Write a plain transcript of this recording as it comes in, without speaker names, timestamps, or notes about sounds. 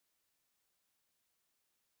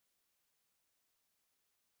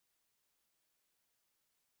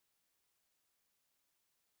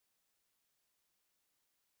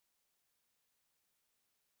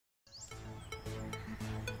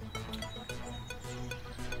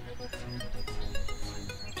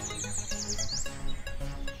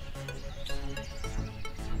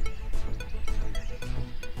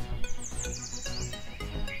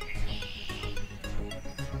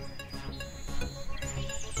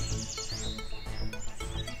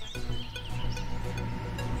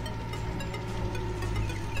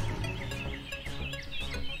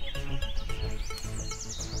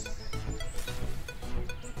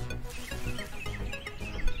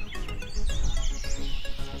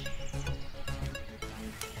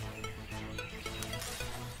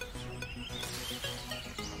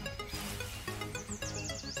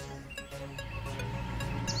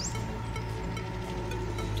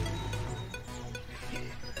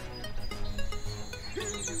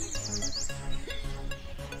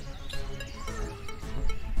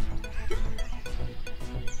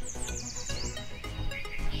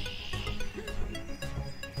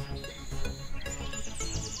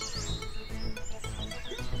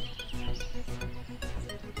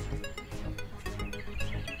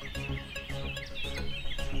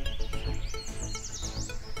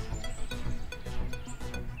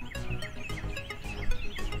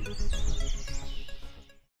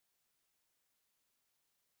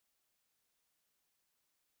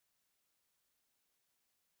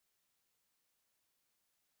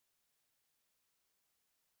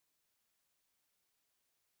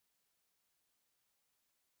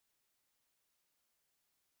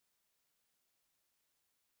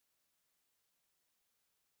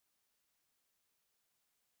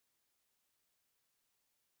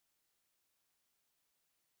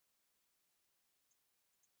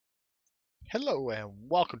Hello and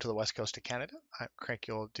welcome to the West Coast of Canada. I'm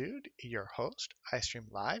Cranky Old Dude, your host. I stream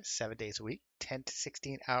live 7 days a week, 10 to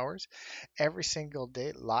 16 hours every single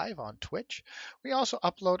day live on Twitch. We also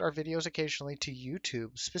upload our videos occasionally to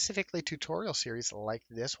YouTube, specifically tutorial series like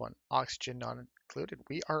this one, Oxygen Not Included.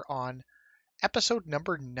 We are on episode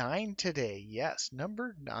number 9 today. Yes,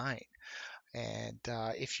 number 9. And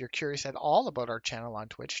if you're curious at all about our channel on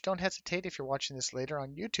Twitch, don't hesitate if you're watching this later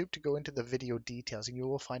on YouTube to go into the video details and you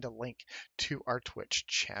will find a link to our Twitch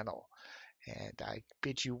channel. And I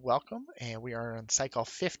bid you welcome. And we are on cycle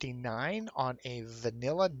 59 on a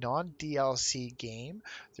vanilla non-DLC game.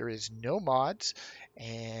 There is no mods.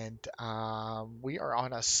 And we are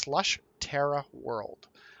on a Slush Terra world.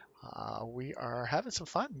 We are having some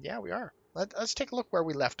fun. Yeah, we are. Let's take a look where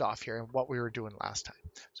we left off here and what we were doing last time.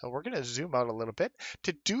 So we're going to zoom out a little bit.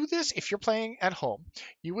 To do this, if you're playing at home,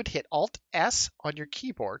 you would hit Alt S on your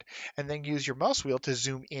keyboard and then use your mouse wheel to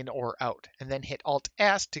zoom in or out, and then hit Alt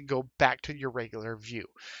S to go back to your regular view.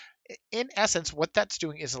 In essence, what that's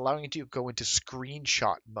doing is allowing you to go into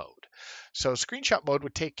screenshot mode. So screenshot mode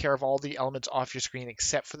would take care of all the elements off your screen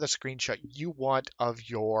except for the screenshot you want of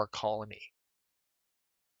your colony.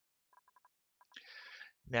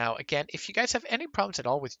 Now, again, if you guys have any problems at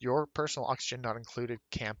all with your personal Oxygen Not Included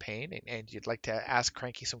campaign and you'd like to ask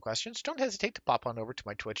Cranky some questions, don't hesitate to pop on over to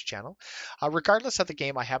my Twitch channel. Regardless of the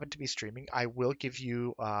game I happen to be streaming, I will give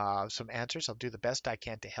you some answers. I'll do the best I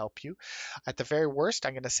can to help you. At the very worst,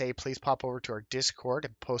 I'm going to say please pop over to our Discord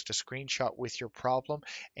and post a screenshot with your problem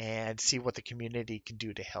and see what the community can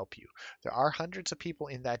do to help you. There are hundreds of people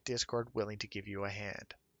in that Discord willing to give you a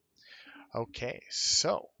hand. Okay,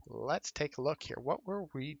 so let's take a look here. What were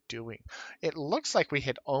we doing? It looks like we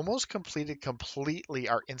had almost completed completely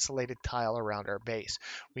our insulated tile around our base.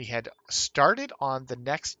 We had started on the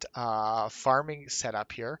next farming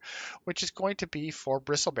setup here, which is going to be for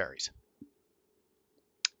bristleberries.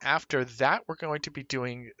 After that, we're going to be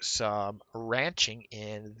doing some ranching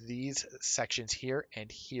in these sections here and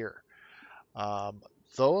here.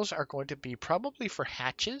 Those are going to be probably for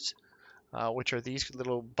hatches. Which are these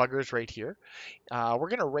little buggers right here. We're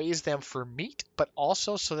going to raise them for meat, but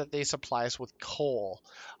also so that they supply us with coal.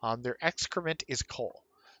 Their excrement is coal.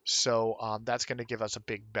 So that's going to give us a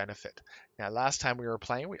big benefit. Now, last time we were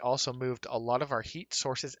playing, we also moved a lot of our heat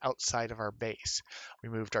sources outside of our base. We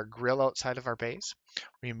moved our grill outside of our base.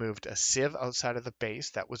 We moved a sieve outside of the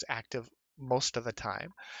base that was active most of the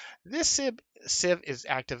time. This sieve is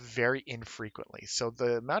active very infrequently. So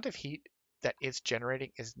the amount of heat that it's generating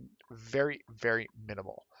is very, very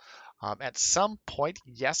minimal. At some point,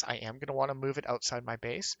 yes, I am going to want to move it outside my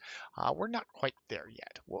base. We're not quite there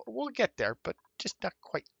yet. We'll get there, but just not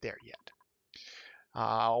quite there yet.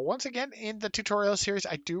 Once again, in the tutorial series,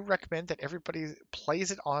 I do recommend that everybody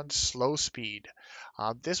plays it on slow speed.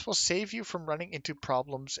 This will save you from running into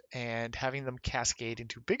problems and having them cascade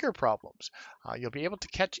into bigger problems. You'll be able to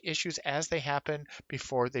catch issues as they happen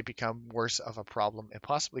before they become worse of a problem and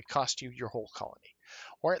possibly cost you your whole colony,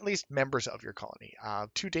 or at least members of your colony.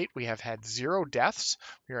 To date, we have had 0 deaths.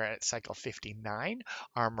 We are at cycle 59.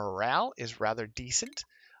 Our morale is rather decent.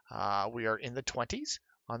 We are in the 20s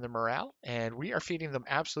on the morale, and we are feeding them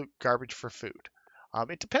absolute garbage for food.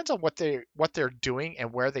 It depends on what they're doing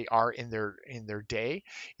and where they are in their day.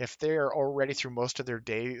 If they're already through most of their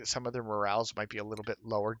day, some of their morales might be a little bit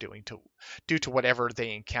lower due to whatever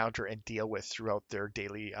they encounter and deal with throughout their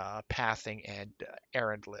daily pathing and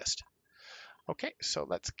errand list. Okay, so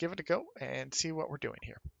let's give it a go and see what we're doing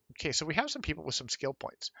here. Okay, so we have some people with some skill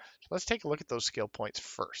points. So let's take a look at those skill points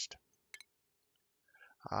first.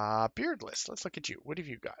 Beardless, let's look at you. What have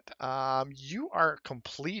you got? You are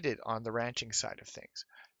completed on the ranching side of things.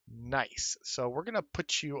 Nice. So we're going to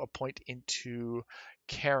put you a point into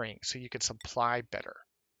carrying so you can supply better.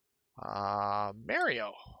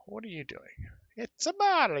 Mario, what are you doing? It's a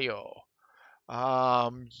Mario.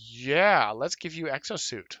 Yeah, let's give you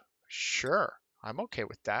exosuit. Sure, I'm okay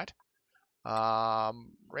with that.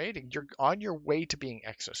 Rating, you're on your way to being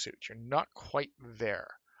exosuit. You're not quite there,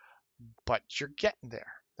 but you're getting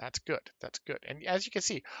there. That's good. That's good. And as you can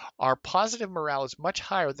see, our positive morale is much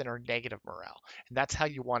higher than our negative morale, and that's how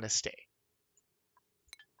you want to stay.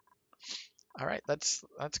 All right, let's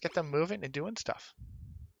get them moving and doing stuff.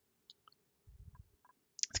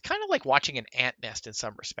 It's kind of like watching an ant nest in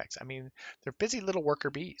some respects. I mean, they're busy little worker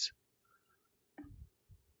bees.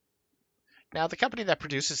 Now, the company that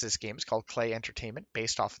produces this game is called Clay Entertainment,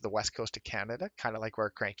 based off of the west coast of Canada, kind of like where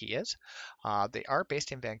Cranky is. They are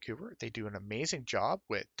based in Vancouver. They do an amazing job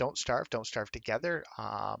with Don't Starve Together,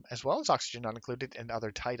 as well as Oxygen Not Included and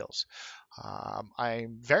other titles.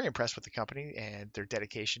 I'm very impressed with the company and their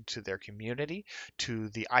dedication to their community, to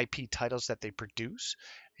the IP titles that they produce,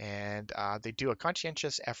 and they do a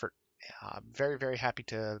conscientious effort. Very, very happy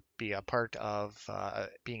to be a part of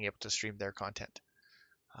being able to stream their content.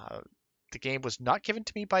 Uh, the game was not given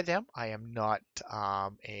to me by them. I am not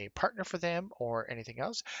a partner for them or anything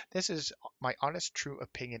else. This is my honest, true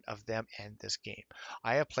opinion of them and this game.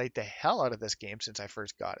 I have played the hell out of this game since I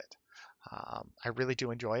first got it. I really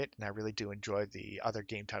do enjoy it, and I really do enjoy the other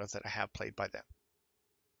game titles that I have played by them.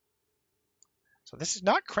 So this is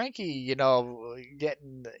not Cranky,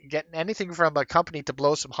 getting anything from a company to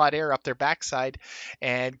blow some hot air up their backside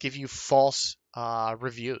and give you false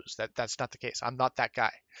reviews. That's not the case. I'm not that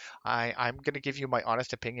guy. I'm going to give you my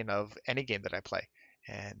honest opinion of any game that I play,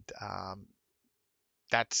 and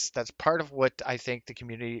that's part of what I think the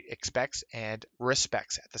community expects and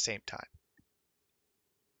respects at the same time.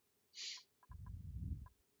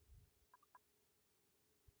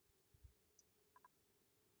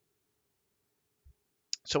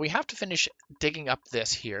 So we have to finish digging up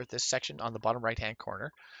this section on the bottom right hand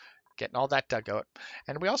corner, getting all that dug out,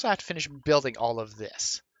 and we also have to finish building all of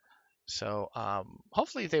this. So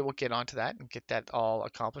hopefully they will get onto that and get that all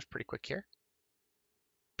accomplished pretty quick here.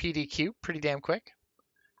 PDQ, pretty damn quick.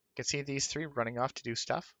 You can see these three running off to do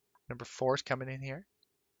stuff. Number 4 is coming in here.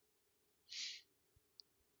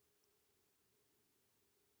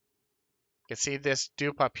 You can see this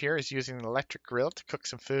dupe up here is using an electric grill to cook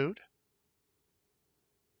some food.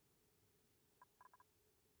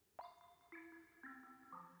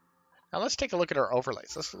 Now let's take a look at our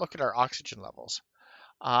overlays. Let's look at our oxygen levels.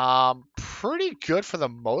 Pretty good for the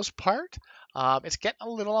most part. It's getting a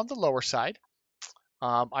little on the lower side.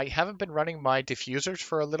 I haven't been running my diffusers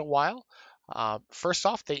for a little while. First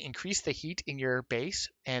off, they increase the heat in your base,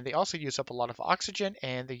 and they also use up a lot of oxygen,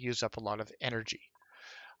 and they use up a lot of energy.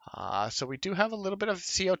 So we do have a little bit of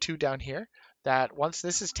CO2 down here that once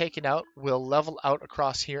this is taken out, will level out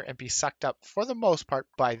across here and be sucked up for the most part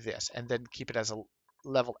by this, and then keep it as a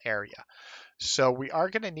level area. So we are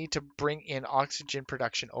going to need to bring in oxygen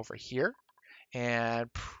production over here,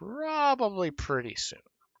 and probably pretty soon.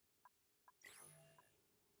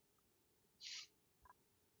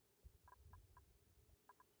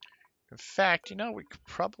 In fact, we could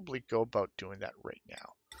probably go about doing that right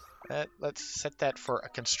now. Let's set that for a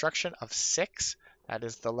construction of 6. That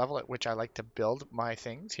is the level at which I like to build my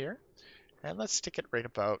things here. And let's stick it right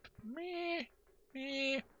about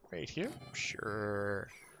right here. Sure.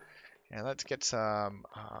 And let's get some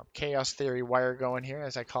chaos theory wire going here,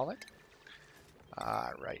 as I call it.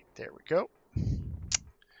 All right, there we go.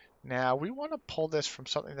 Now we want to pull this from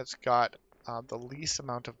something that's got the least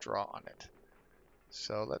amount of draw on it.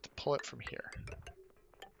 So let's pull it from here.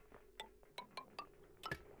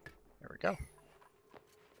 There we go.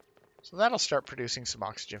 So that'll start producing some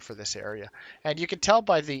oxygen for this area. And you can tell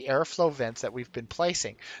by the airflow vents that we've been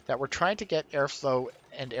placing that we're trying to get airflow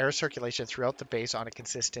and air circulation throughout the base on a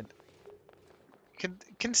consistent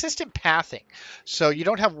pathing. So you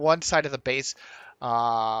don't have one side of the base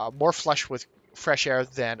more flush with fresh air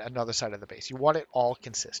than another side of the base. You want it all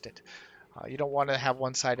consistent. You don't want to have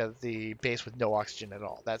one side of the base with no oxygen at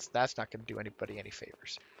all. That's not going to do anybody any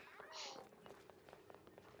favors.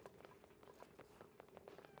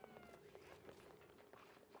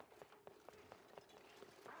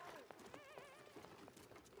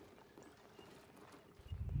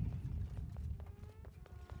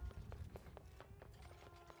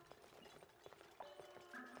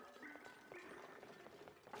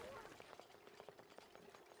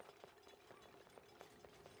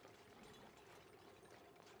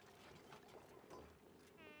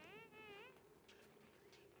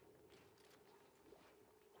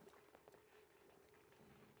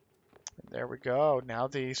 There we go. Now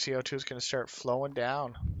the CO2 is going to start flowing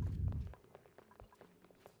down.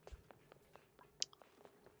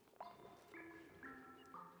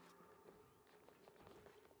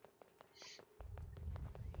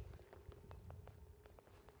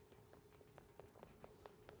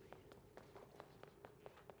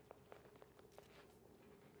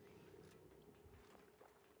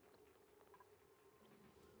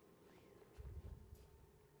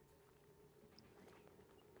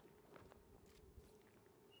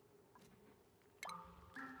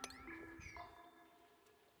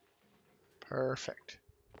 Perfect.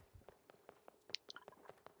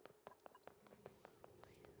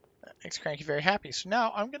 Makes Cranky very happy. So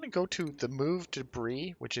now I'm going to go to the move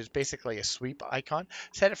debris, which is basically a sweep icon.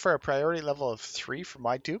 Set it for a priority level of 3 for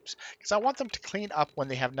my dupes, because I want them to clean up when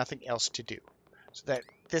they have nothing else to do. So that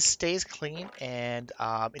this stays clean and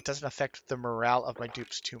it doesn't affect the morale of my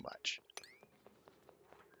dupes too much.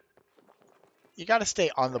 You got to stay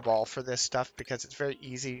on the ball for this stuff because it's very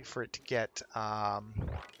easy for it to get,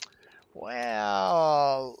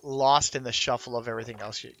 well, lost in the shuffle of everything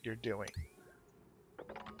else you're doing.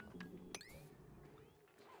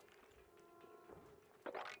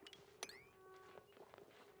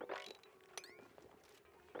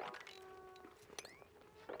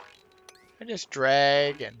 I just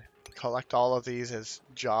drag and collect all of these as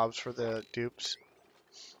jobs for the dupes.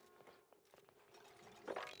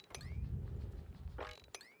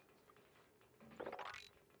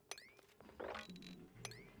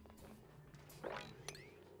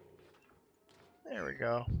 There we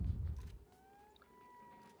go.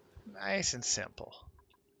 Nice and simple.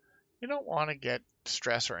 You don't want to get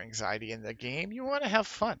stress or anxiety in the game. You want to have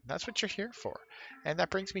fun. That's what you're here for. And that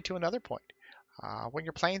brings me to another point. When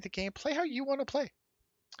you're playing the game, play how you want to play.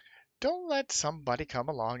 Don't let somebody come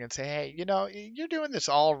along and say, hey, you're doing this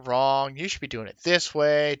all wrong. You should be doing it this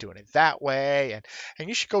way, doing it that way, and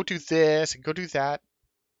you should go do this and go do that.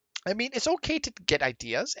 I mean, it's okay to get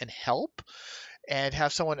ideas and help and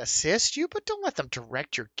have someone assist you, but don't let them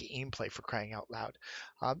direct your gameplay for crying out loud.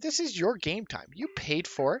 This is your game time. You paid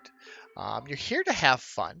for it. You're here to have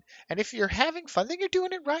fun. And if you're having fun, then you're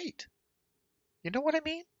doing it right. You know what I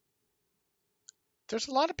mean? There's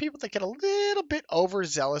a lot of people that get a little bit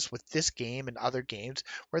overzealous with this game and other games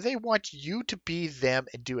where they want you to be them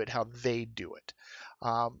and do it how they do it.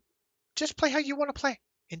 Just play how you want to play.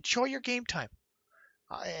 Enjoy your game time.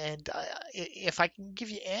 And if I can give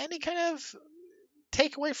you any kind of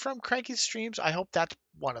takeaway from Cranky's streams, I hope that's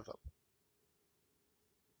one of them.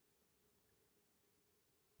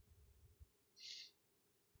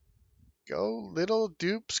 Go, little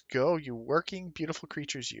dupes, go, you working, beautiful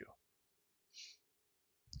creatures, you.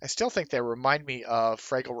 I still think they remind me of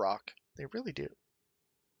Fraggle Rock. They really do.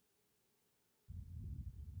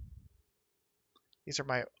 These are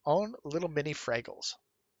my own little mini Fraggles.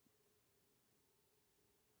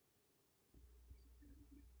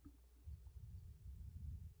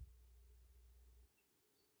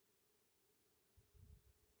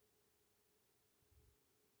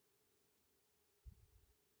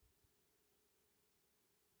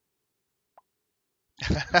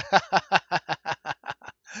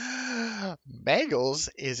 Magels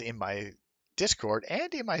is in my Discord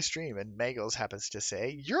and in my stream, and Magels happens to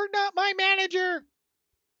say, "You're not my manager."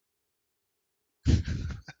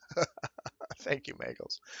 Thank you,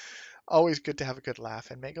 Magels. Always good to have a good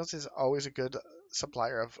laugh, and Magels is always a good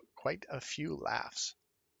supplier of quite a few laughs.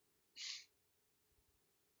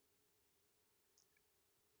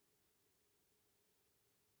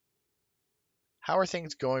 How are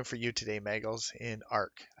things going for you today, Magels, in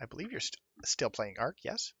Ark? I believe you're still playing Ark,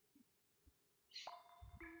 yes?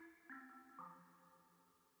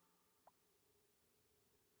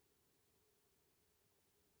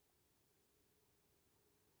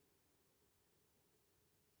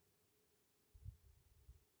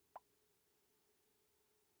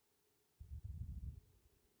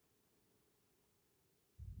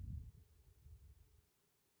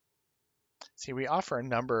 See, we offer a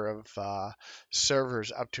number of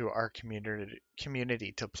servers up to our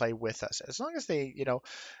community to play with us, as long as they,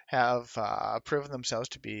 have proven themselves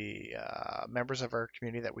to be members of our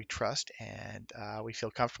community that we trust and we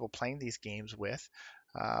feel comfortable playing these games with.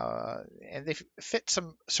 And they fit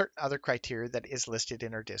some certain other criteria that is listed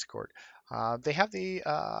in our Discord. They have the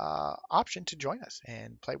option to join us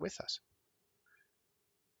and play with us.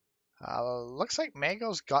 Looks like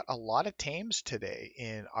Mango's got a lot of tames today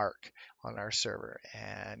in Ark on our server,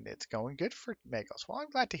 and it's going good for Magos. Well, I'm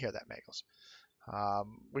glad to hear that, Magos.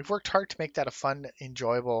 We've worked hard to make that a fun,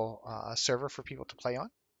 enjoyable server for people to play on.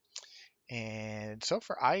 And so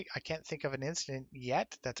far, I can't think of an incident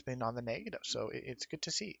yet that's been on the negative, so it's good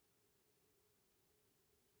to see.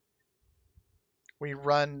 We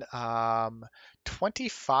run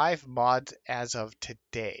 25 mods as of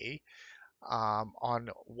today. On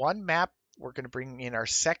one map, we're going to bring in our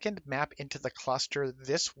second map into the cluster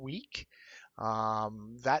this week.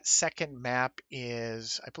 That second map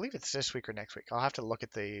is, I believe it's this week or next week. I'll have to look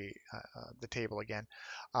at the table again.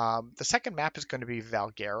 The second map is going to be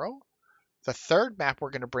Valgero. The third map we're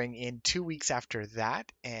going to bring in 2 weeks after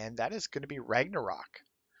that, and that is going to be Ragnarok.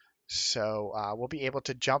 So we'll be able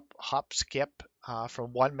to jump, hop, skip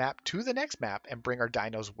from one map to the next map and bring our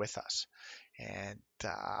dinos with us. And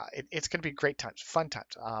it's going to be great times, fun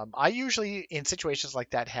times. I usually, in situations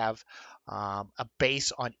like that, have a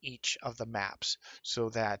base on each of the maps so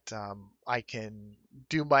that I can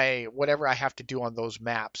do my whatever I have to do on those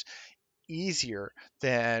maps easier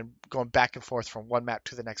than going back and forth from one map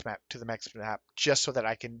to the next map to the next map, just so that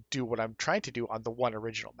I can do what I'm trying to do on the one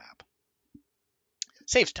original map.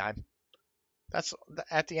 Saves time. That's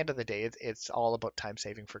at the end of the day, it's all about time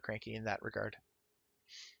saving for Cranky in that regard.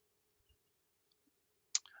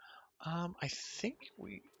 I think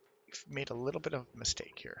we made a little bit of a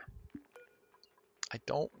mistake here. I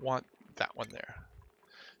don't want that one there.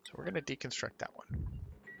 So we're going to deconstruct that one.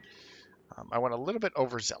 I went a little bit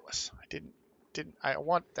overzealous. I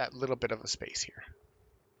want that little bit of a space here.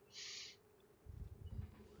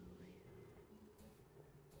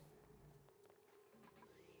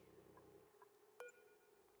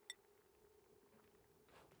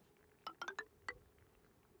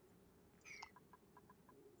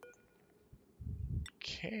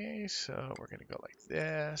 Okay, so we're going to go like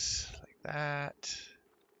this, like that.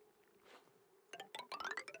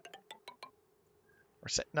 We're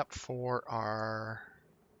setting up for our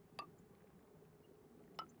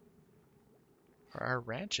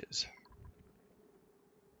ranches.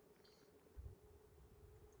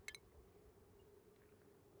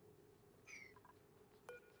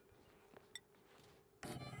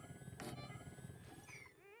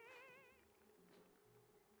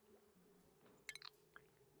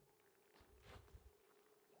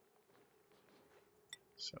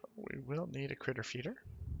 So we will need a critter feeder.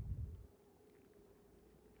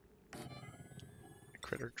 A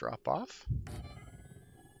critter drop off.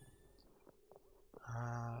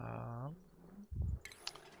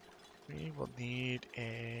 We will need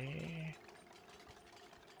a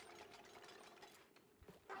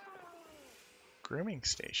grooming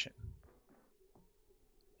station.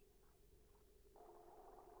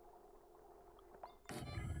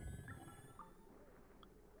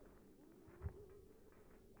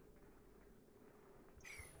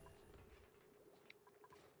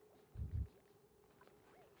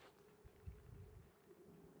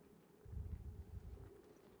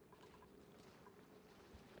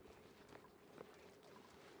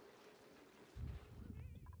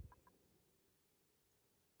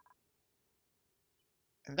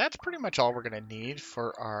 And that's pretty much all we're going to need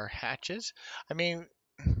for our hatches. I mean,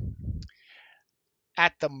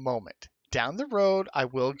 at the moment. Down the road, I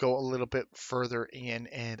will go a little bit further in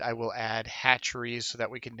and I will add hatcheries so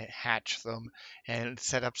that we can hatch them and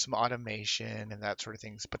set up some automation and that sort of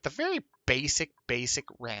things. But the very basic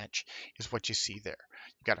ranch is what you see there.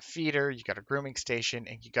 You got a feeder, you got a grooming station,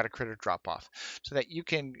 and you got a critter drop off so that you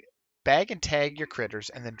can bag and tag your critters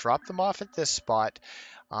and then drop them off at this spot.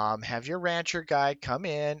 Have your rancher guy come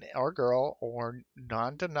in, or girl, or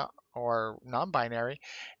non-binary,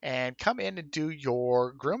 and come in and do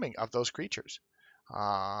your grooming of those creatures.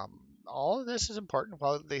 All of this is important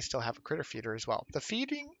while they still have a critter feeder as well. The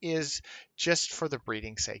feeding is just for the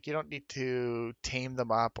breeding sake. You don't need to tame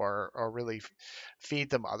them up or really feed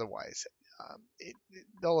them otherwise.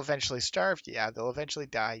 They'll eventually starve, yeah. They'll eventually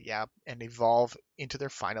die, yeah, and evolve into their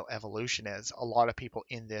final evolution, as a lot of people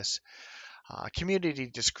in this community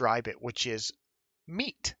describe it, which is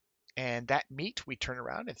meat. And that meat we turn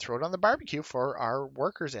around and throw it on the barbecue for our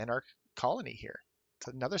workers and our colony here. It's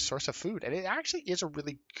another source of food, and it actually is a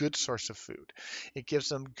really good source of food. It gives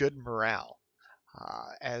them good morale.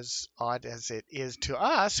 As odd as it is to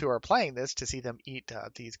us who are playing this to see them eat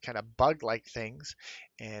these kind of bug-like things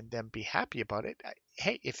and them be happy about it,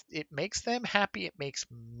 hey, if it makes them happy, it makes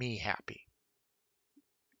me happy.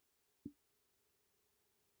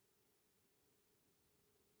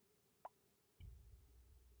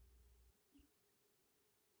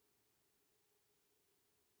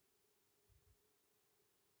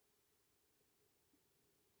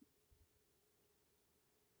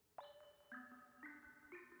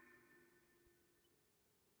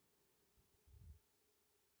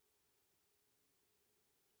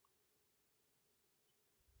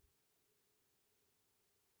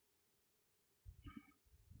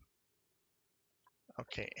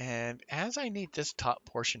 Okay, and as I need this top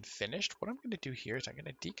portion finished, what I'm going to do here is I'm going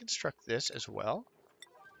to deconstruct this as well.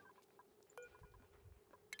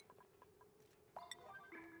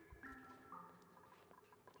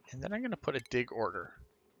 And then I'm going to put a dig order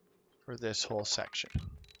for this whole section.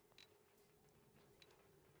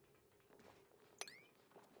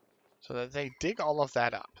 So that they dig all of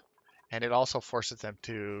that up. And it also forces them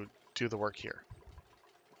to do the work here.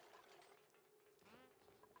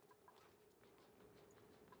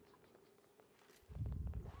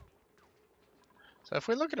 So if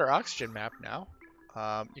we look at our oxygen map now,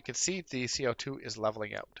 you can see the CO2 is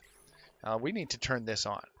leveling out. We need to turn this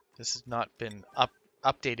on. This has not been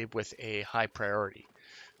updated with a high priority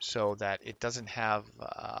so that it doesn't have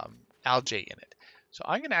algae in it. So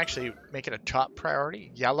I'm going to actually make it a top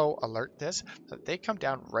priority, yellow alert this, so that they come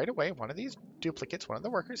down right away, one of these duplicates, one of the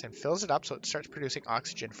workers, and fills it up so it starts producing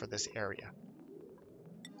oxygen for this area.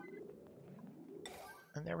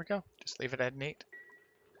 And there we go. Just leave it at an 8,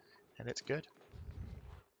 and it's good.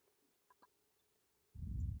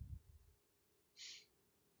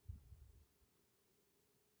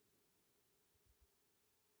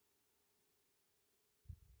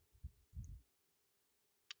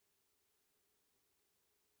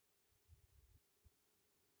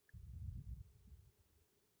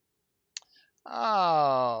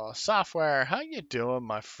 Oh, software, how you doing,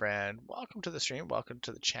 my friend? Welcome to the stream, welcome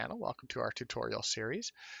to the channel, welcome to our tutorial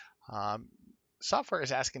series. Um, software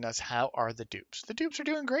is asking us, how are the dupes? The dupes are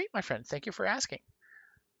doing great, my friend. Thank you for asking.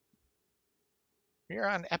 We are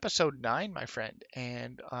on episode 9, my friend,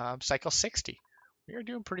 and cycle 60. We are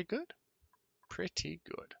doing pretty good. Pretty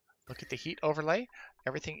good. Look at the heat overlay.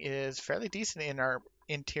 Everything is fairly decent in our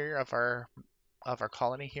interior of our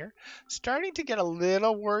colony here. Starting to get a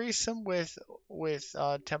little worrisome with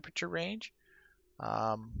temperature range,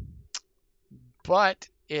 um, but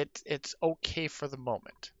it's okay for the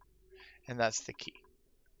moment, and that's the key.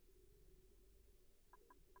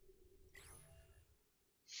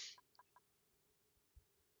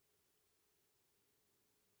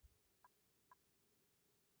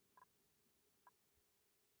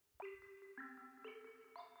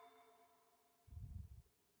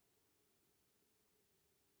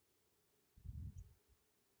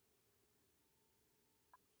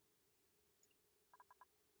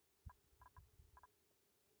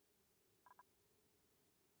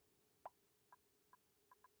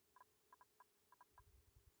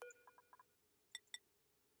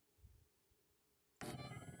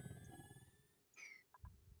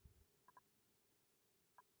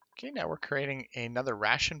 Okay, now we're creating another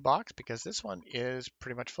ration box because this one is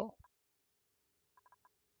pretty much full.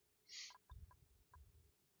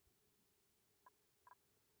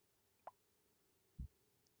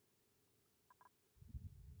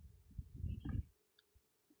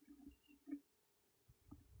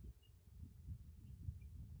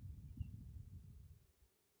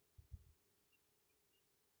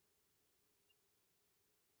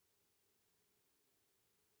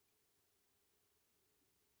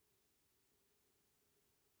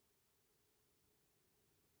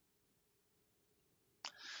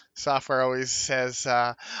 Software always says,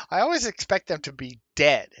 I always expect them to be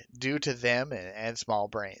dead due to them and small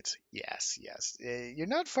brains. Yes, yes. You're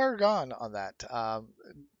not far gone on that.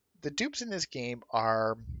 The dupes in this game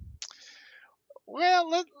are,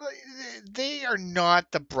 well, they are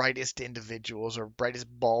not the brightest individuals or brightest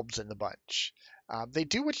bulbs in the bunch. They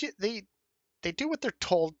do they do what they're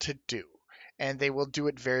told to do, and they will do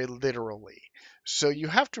it very literally. So you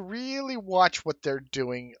have to really watch what they're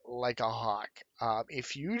doing like a hawk.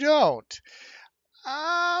 If you don't,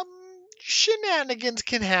 um, shenanigans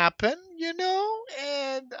can happen,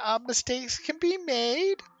 and mistakes can be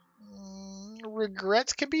made.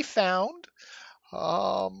 Regrets can be found.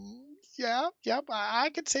 Yeah, yeah, I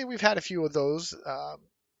could say we've had a few of those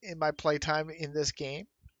in my playtime in this game.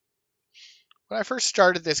 When I first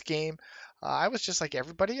started this game, I was just like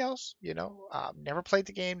everybody else, never played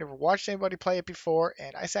the game, never watched anybody play it before,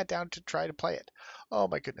 and I sat down to try to play it. Oh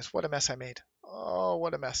my goodness, what a mess I made. Oh,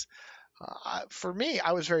 what a mess. For me,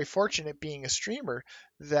 I was very fortunate being a streamer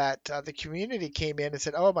that the community came in and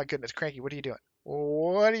said, "Oh my goodness, Cranky, what are you doing?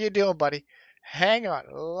 What are you doing, buddy? Hang on,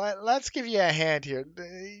 let's give you a hand here."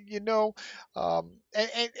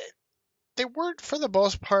 And they weren't for the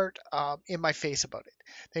most part in my face about it.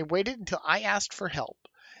 They waited until I asked for help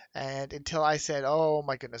and until I said, "Oh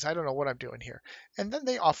my goodness, I don't know what I'm doing here," and then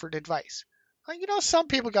they offered advice. Some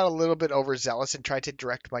people got a little bit overzealous and tried to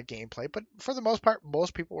direct my gameplay, but for the most part,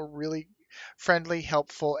 most people were really friendly,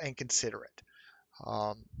 helpful, and considerate.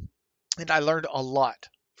 Um, and I learned a lot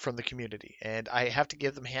from the community, and I have to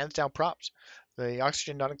give them hands down props. The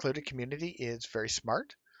Oxygen Not Included community is very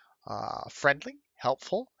smart, friendly,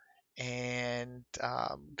 helpful, and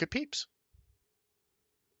good peeps.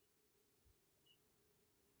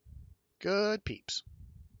 Good peeps.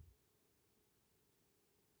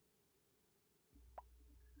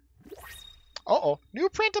 Uh-oh, new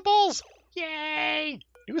printables! Yay!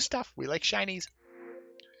 New stuff. We like shinies.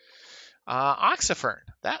 Oxifern.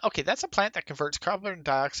 That's a plant that converts carbon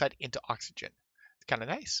dioxide into oxygen. It's kind of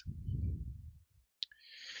nice.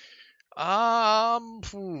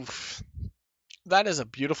 Oof. That is a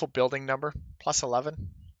beautiful building number. +11.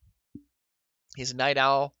 He's a night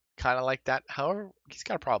owl, kind of like that. However, he's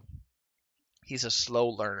got a problem. He's a slow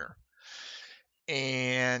learner.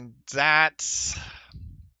 And that's,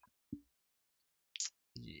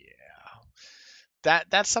 yeah,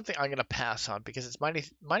 that's something I'm going to pass on because it's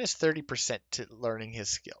minus 30% to learning his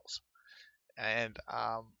skills. And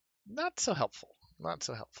not so helpful. Not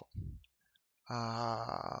so helpful.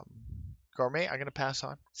 Um, Gourmet, I'm going to pass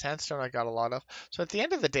on. Sandstone, I got a lot of. So at the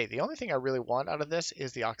end of the day, the only thing I really want out of this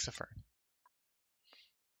is the Oxifern.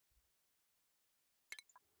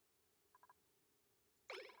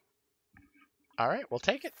 All right, we'll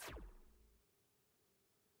take it.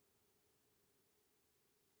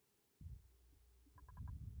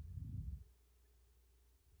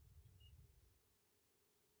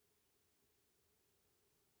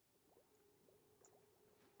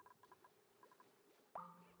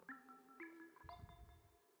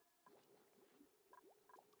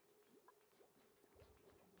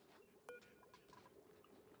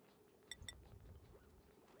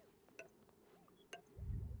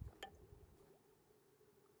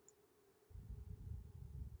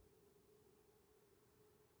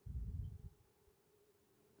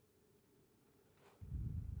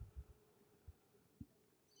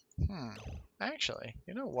 Actually,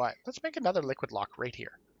 you know what? Let's make another liquid lock right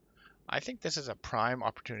here. I think this is a prime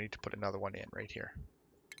opportunity to put another one in right here.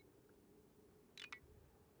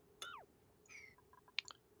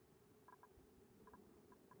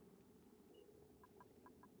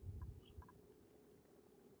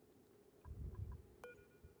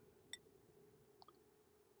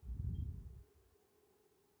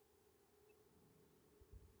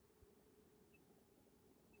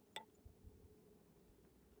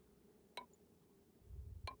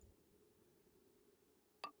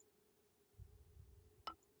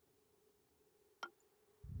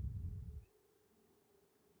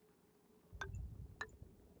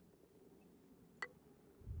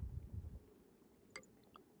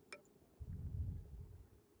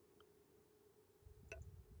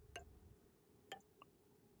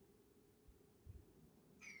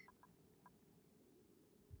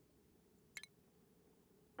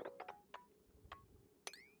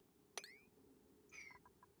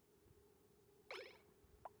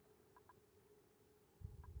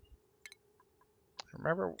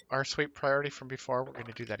 Remember our sweep priority from before? We're going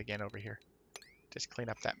to do that again over here. Just clean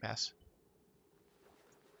up that mess.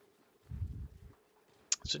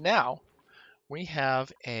 So now we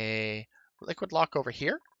have a liquid lock over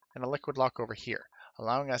here and a liquid lock over here,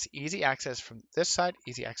 allowing us easy access from this side,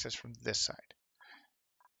 easy access from this side.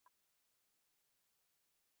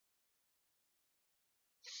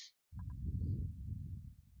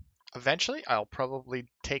 Eventually, I'll probably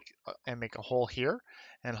take and make a hole here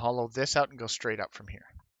and hollow this out and go straight up from here.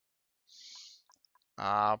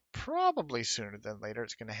 Probably sooner than later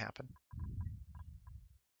it's going to happen.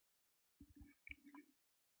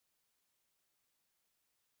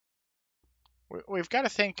 We've got to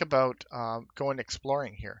think about going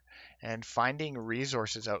exploring here and finding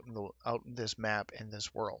resources out in this map in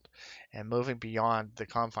this world, and moving beyond the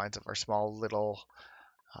confines of our small little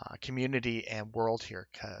community and world here,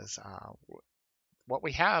 because what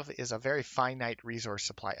we have is a very finite resource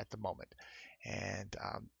supply at the moment, and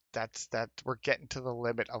that we're getting to the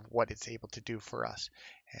limit of what it's able to do for us,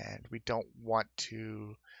 and we don't want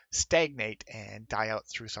to stagnate and die out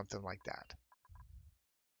through something like that.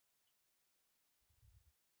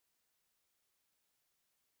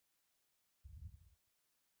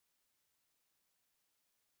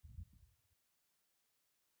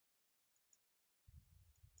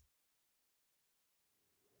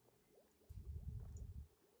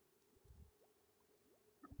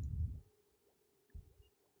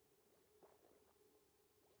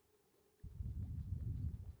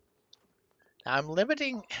 I'm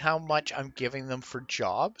limiting how much I'm giving them for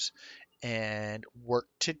jobs and work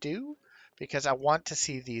to do because I want to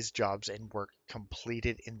see these jobs and work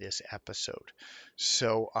completed in this episode.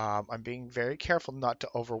 So I'm being very careful not to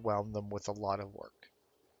overwhelm them with a lot of work.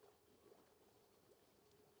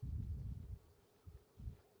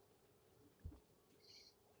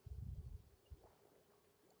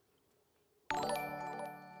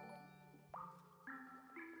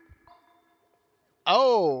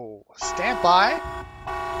 Oh, stand by.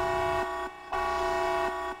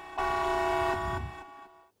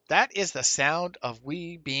 That is the sound of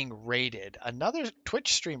we being raided. Another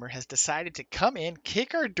Twitch streamer has decided to come in,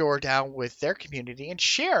 kick our door down with their community, and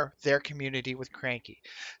share their community with Cranky.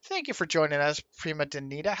 Thank you for joining us, Prima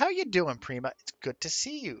Donita. How you doing, Prima? It's good to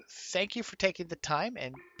see you. Thank you for taking the time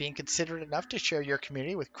and being considerate enough to share your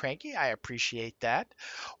community with Cranky. I appreciate that.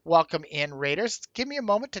 Welcome in, Raiders. Give me a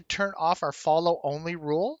moment to turn off our follow only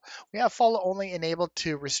rule. We have follow only enabled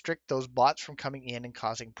to restrict those bots from coming in and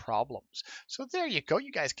causing problems. So there you go.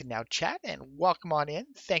 You guys can now chat and welcome on in.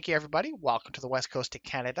 Thank you, everybody. Welcome to the West Coast of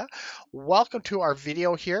Canada. Welcome to our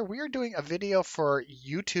video here. We are doing a video for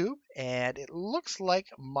YouTube, and it looks like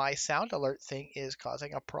my sound alert thing is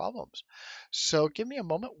causing a problems. So give me a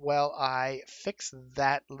moment while I fix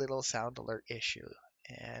that little sound alert issue.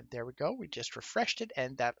 And there we go. We just refreshed it,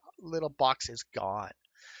 and that little box is gone.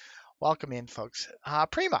 Welcome in, folks.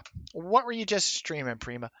 Prima, what were you just streaming,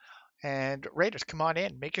 Prima? And Raiders, come on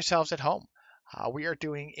in. Make yourselves at home. We are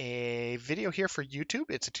doing a video here for YouTube.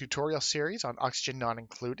 It's a tutorial series on Oxygen Not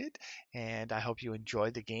Included, and I hope you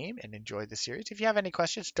enjoy the game and enjoy the series. If you have any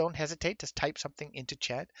questions, don't hesitate to type something into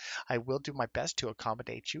chat. I will do my best to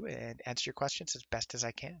accommodate you and answer your questions as best as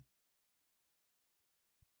I can.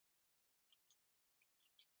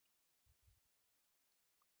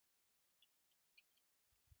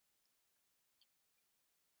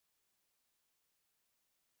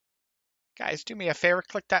 Guys, do me a favor,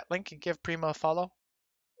 click that link and give Prima a follow.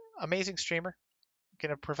 Amazing streamer. Going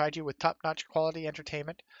to provide you with top-notch quality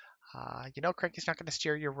entertainment. You know Cranky's not going to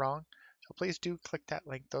steer you wrong, so please do click that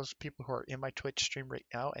link. Those people who are in my Twitch stream right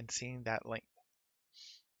now and seeing that link.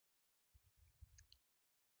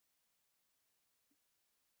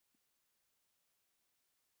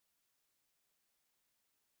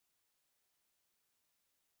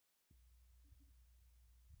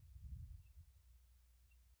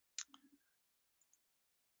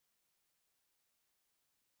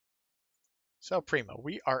 So Prima,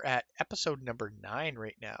 we are at episode number 9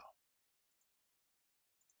 right now.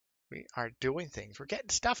 We are doing things. We're getting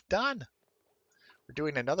stuff done. We're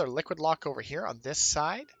doing another liquid lock over here on this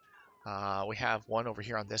side. We have one over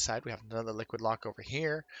here on this side. We have another liquid lock over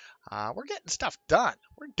here. We're getting stuff done.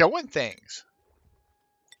 We're doing things.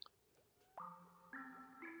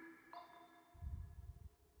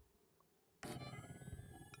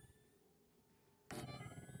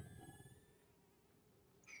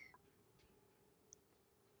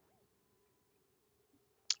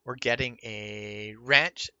 We're getting a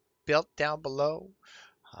ranch built down below.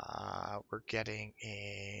 We're getting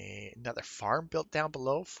another farm built down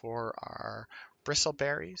below for our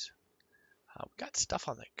bristleberries. We've got stuff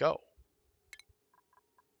on the go.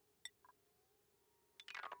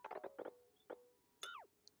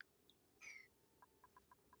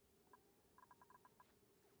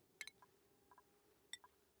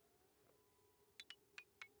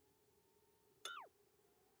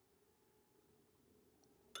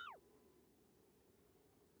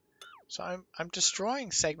 So I'm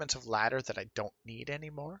destroying segments of ladder that I don't need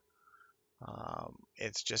anymore.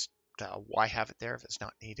 It's just why have it there if it's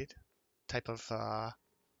not needed type of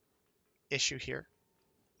issue here.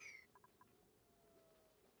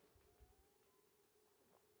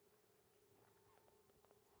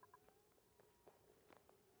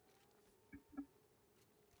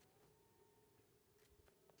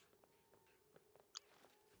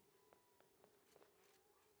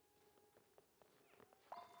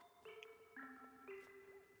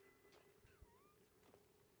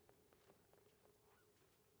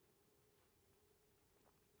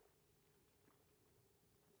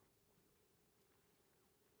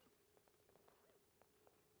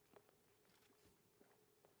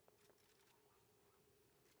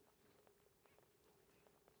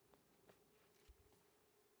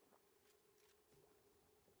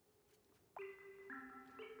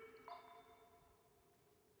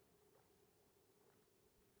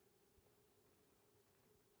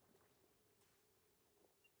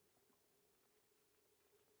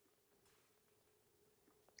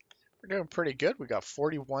 We're doing pretty good. We got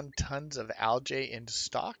 41 tons of algae in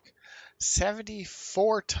stock,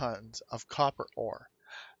 74 tons of copper ore.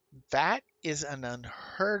 That is an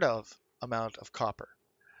unheard of amount of copper.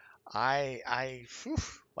 Whew,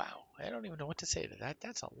 wow, I don't even know what to say to that.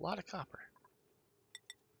 That's a lot of copper.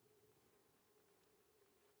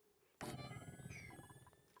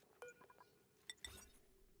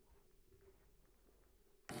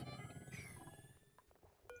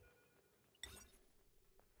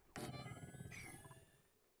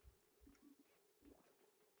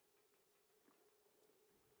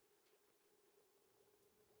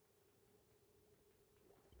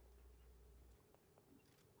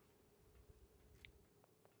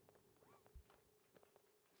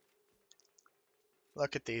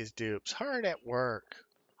 Look at these dupes. Hard at work.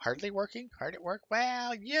 Hardly working? Hard at work?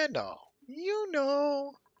 Well, you know. You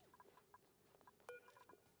know.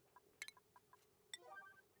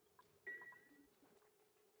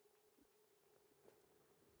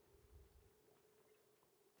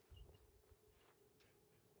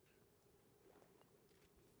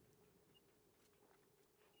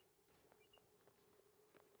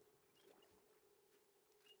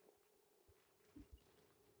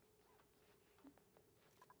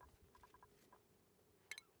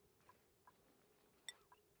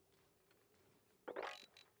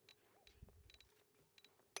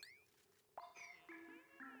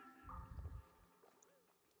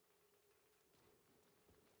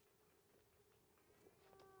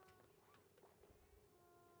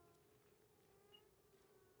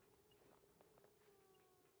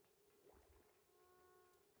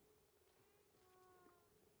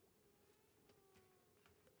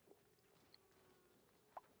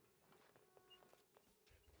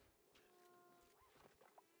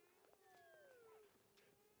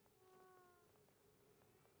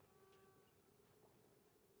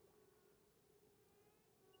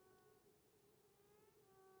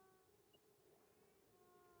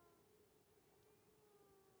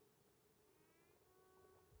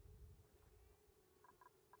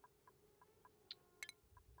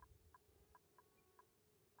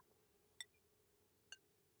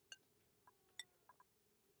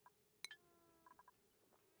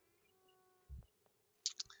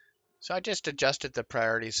 So I just adjusted the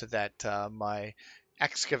priority so that my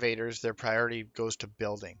excavators, their priority goes to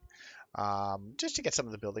building, just to get some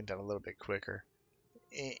of the building done a little bit quicker.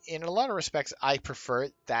 In a lot of respects, I prefer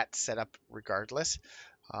that setup regardless.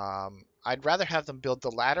 I'd rather have them build the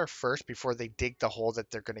ladder first before they dig the hole that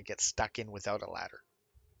they're going to get stuck in without a ladder.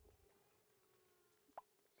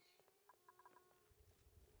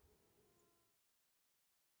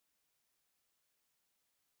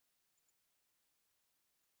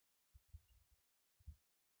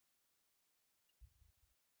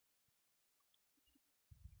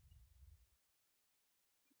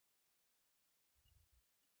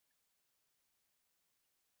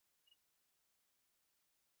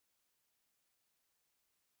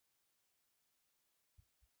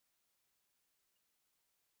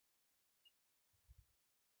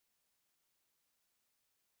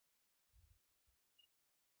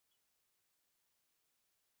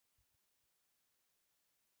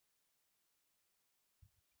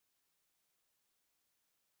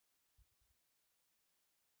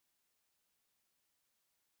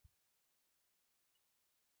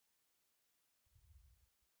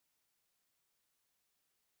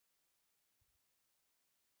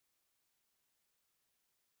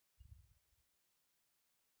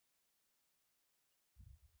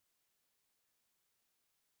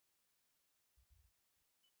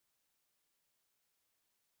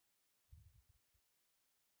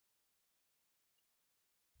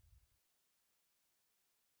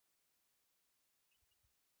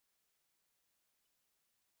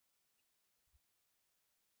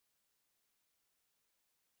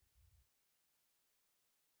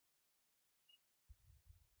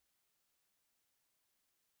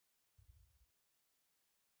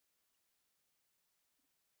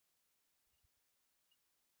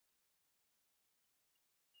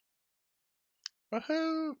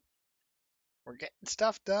 Woohoo! We're getting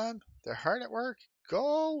stuff done. They're hard at work.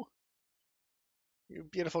 Go! You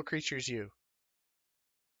beautiful creatures, you.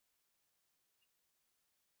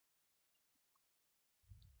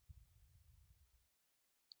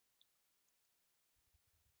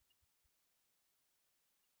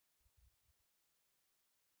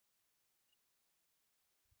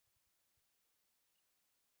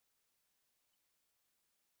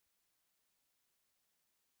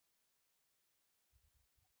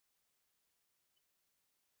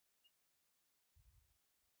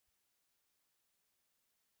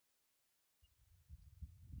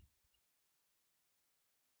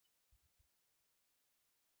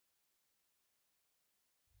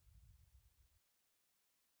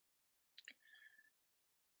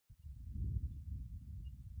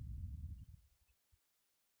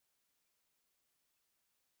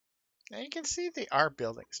 Now you can see they are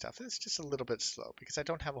building stuff. It's just a little bit slow because I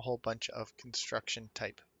don't have a whole bunch of construction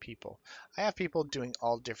type people. I have people doing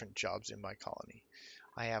all different jobs in my colony.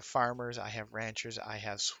 I have farmers, I have ranchers, I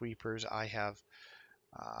have sweepers, I have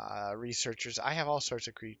researchers. I have all sorts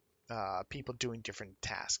of people doing different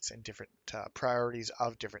tasks and different priorities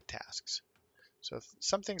of different tasks. So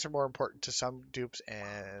some things are more important to some dupes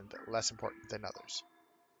and less important than others.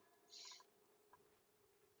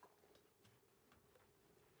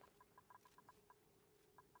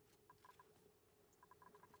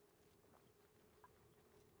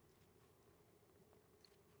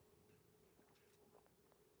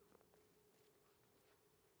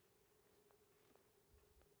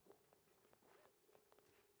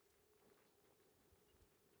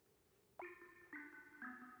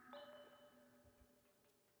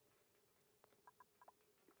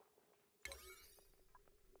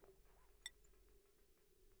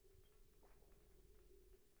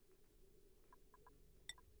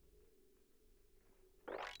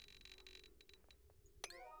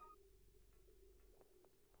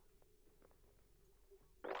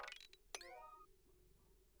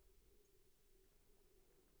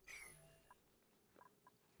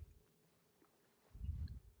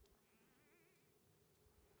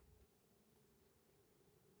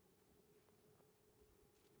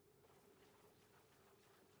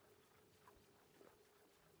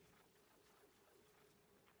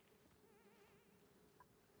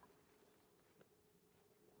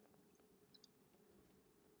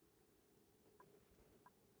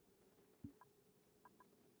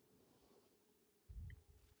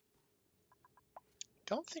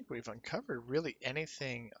 don't think we've uncovered really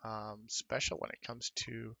anything special when it comes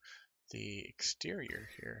to the exterior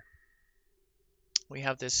here. We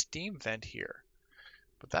have this steam vent here,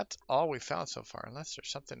 but that's all we found so far, unless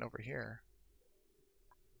there's something over here.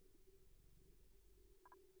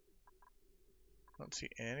 Don't see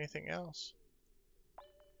anything else.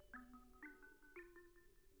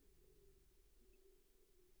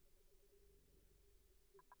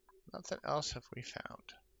 Nothing else have we found.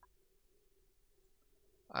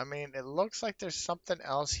 I mean, it looks like there's something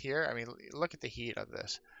else here. I mean, look at the heat of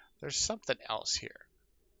this. There's something else here.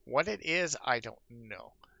 What it is, I don't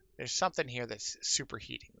know. There's something here that's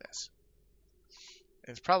superheating this.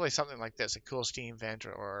 It's probably something like this, a cool steam vent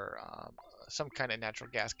or some kind of natural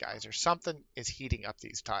gas geyser. Something is heating up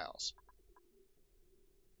these tiles.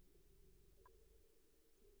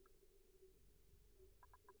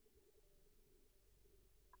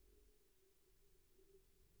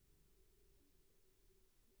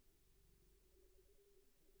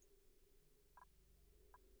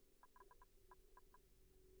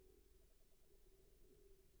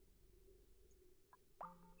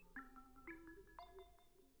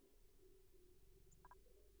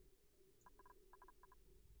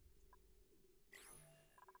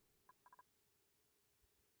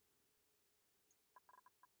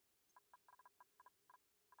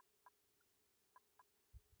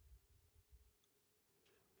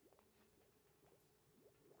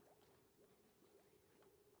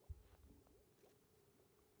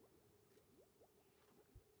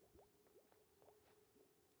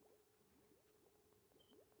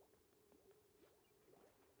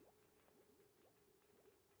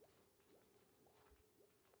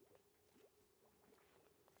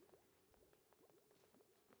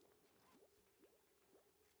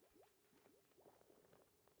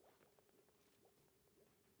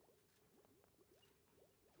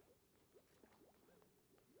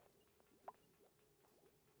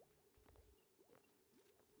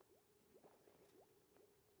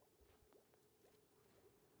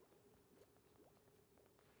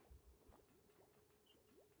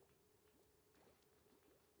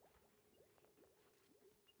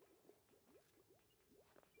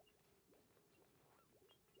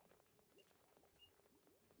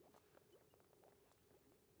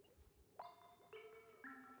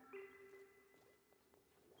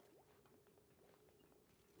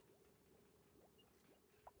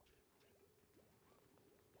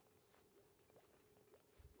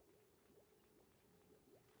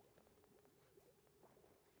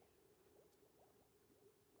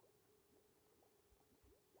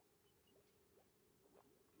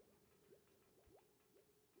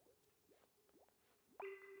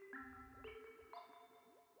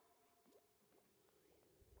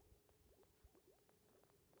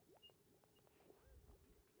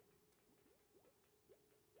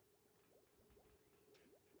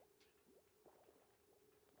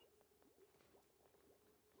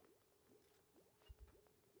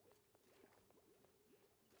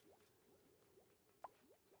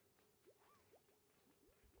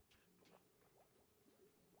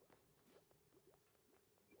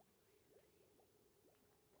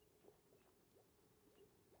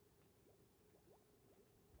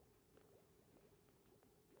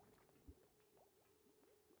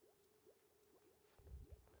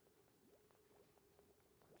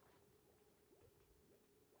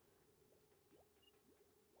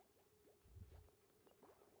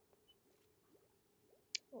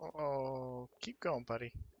 Oh, keep going,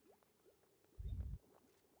 buddy.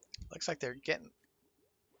 Looks like they're getting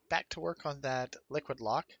back to work on that liquid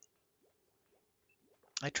lock.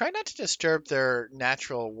 I try not to disturb their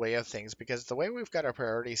natural way of things because the way we've got our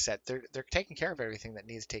priorities set, they're taking care of everything that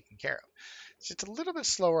needs taken care of. It's just a little bit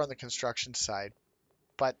slower on the construction side,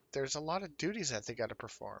 but there's a lot of duties that they got to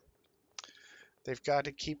perform. They've got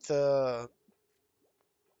to keep the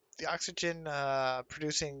oxygen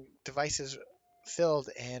producing devices filled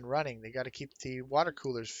and running. They got to keep the water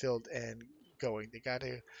coolers filled and going. They got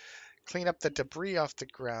to clean up the debris off the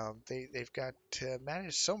ground. They've got to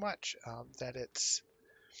manage so much that it's,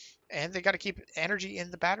 and they got to keep energy in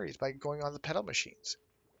the batteries by going on the pedal machines.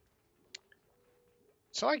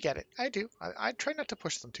 So I get it. I do. I try not to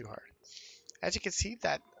push them too hard. As you can see,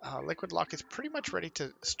 that liquid lock is pretty much ready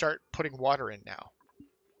to start putting water in now.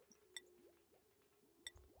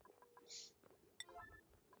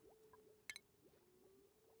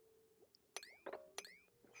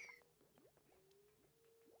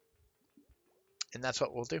 And that's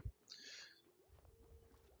what we'll do.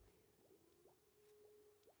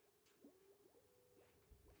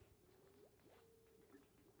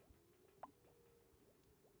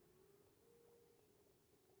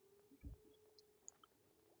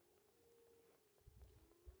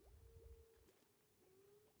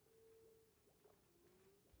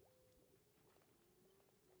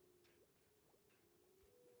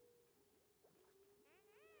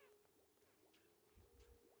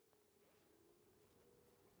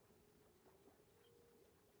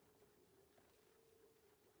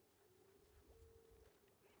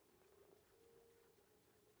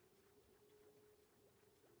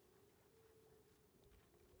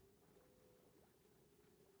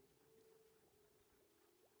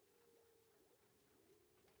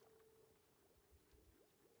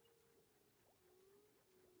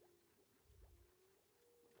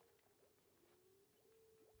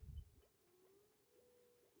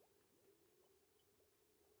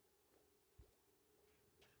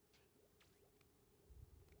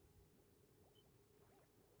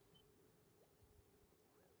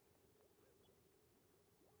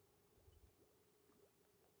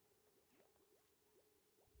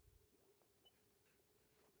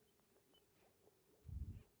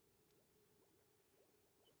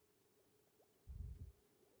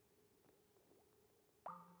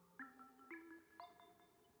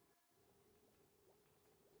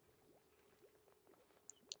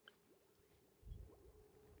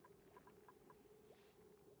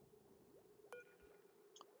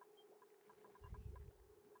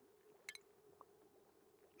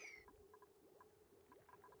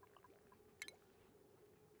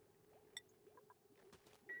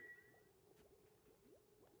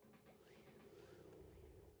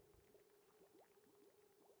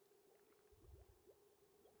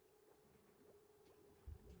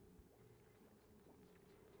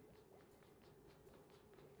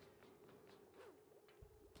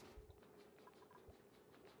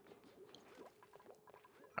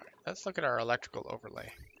 let's look at our electrical overlay.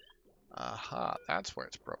 Aha, that's where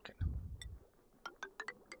it's broken.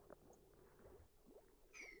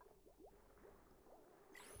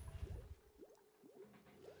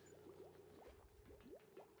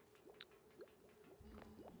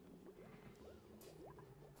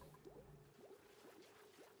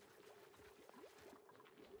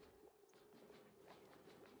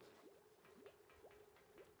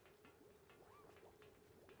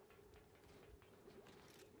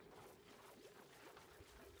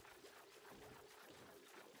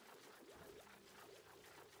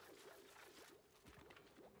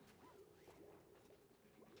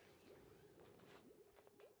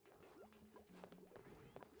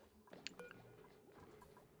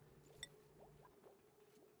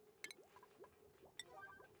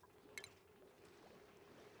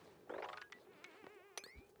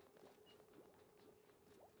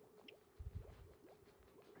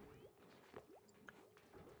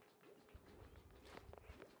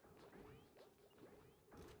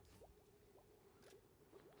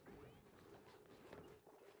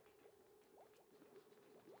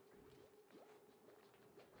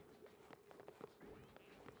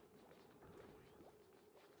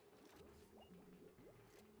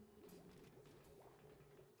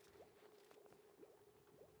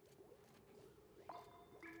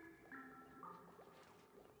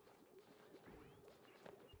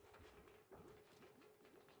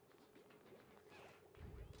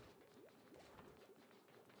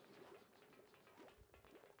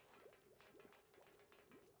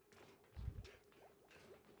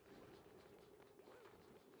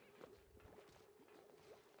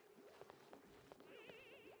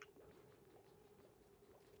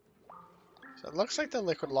 So it looks like the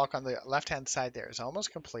liquid lock on the left-hand side there is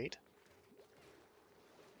almost complete.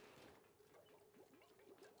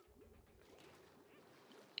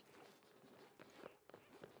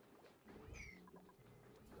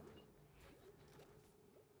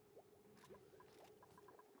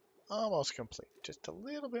 Almost complete. Just a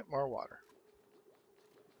little bit more water.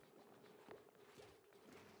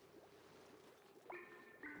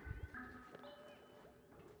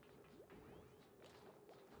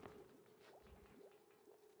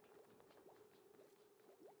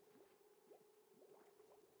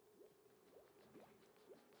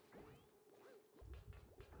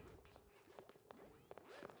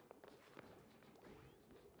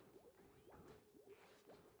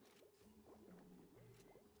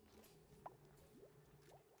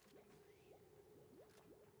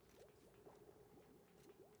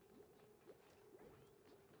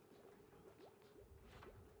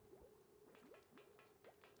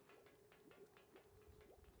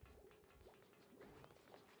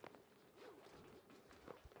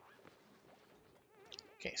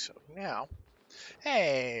 Okay, so now,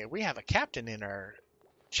 hey, we have a captain in our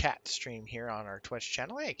chat stream here on our Twitch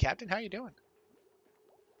channel. Hey, Captain, how you doing?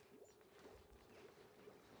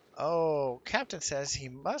 Oh, Captain says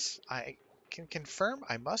I can confirm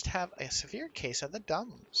I must have a severe case of the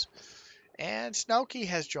dumbs. And Snooky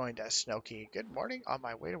has joined us. Snooky, good morning on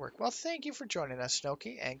my way to work. Well, thank you for joining us,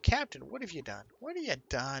 Snooky. And Captain, what have you done? What have you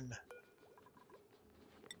done?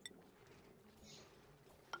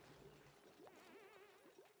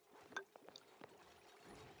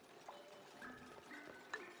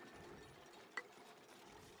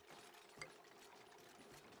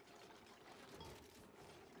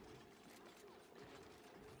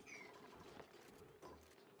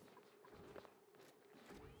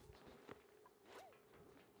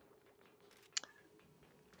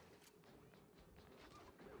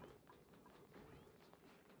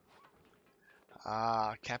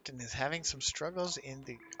 Captain is having some struggles in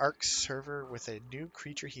the Ark server with a new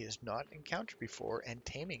creature he has not encountered before and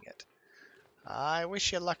taming it. I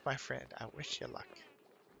wish you luck, my friend. I wish you luck.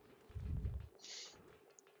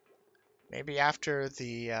 Maybe after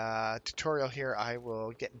the tutorial here, I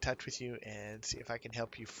will get in touch with you and see if I can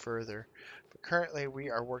help you further. But currently, we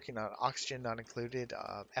are working on Oxygen Not Included,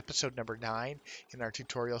 episode number 9 in our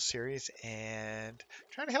tutorial series, and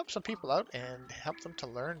trying to help some people out and help them to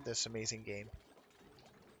learn this amazing game.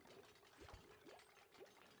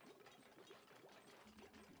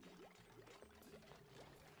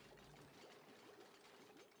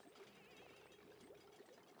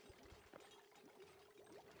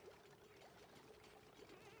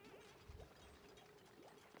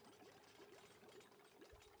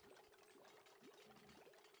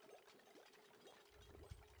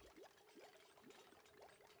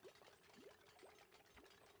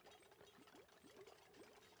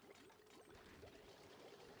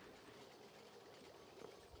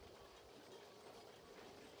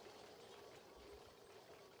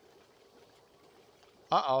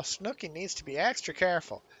 Uh-oh, Snooky needs to be extra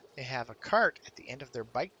careful. They have a cart at the end of their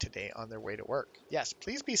bike today on their way to work. Yes,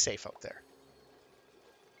 please be safe out there.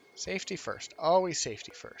 Safety first. Always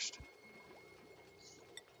safety first.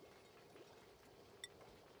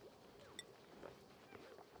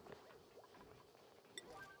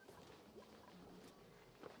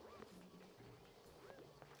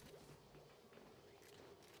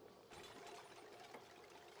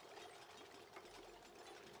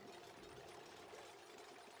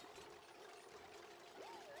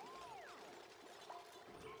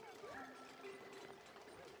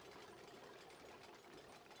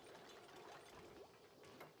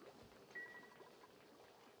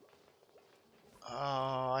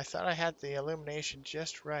 Oh, I thought I had the illumination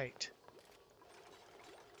just right.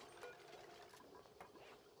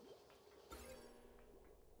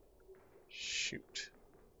 Shoot.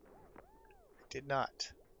 I did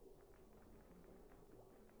not.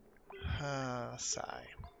 Sigh.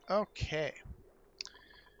 Okay.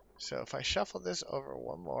 So if I shuffle this over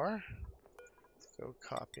one more, go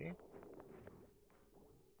copy.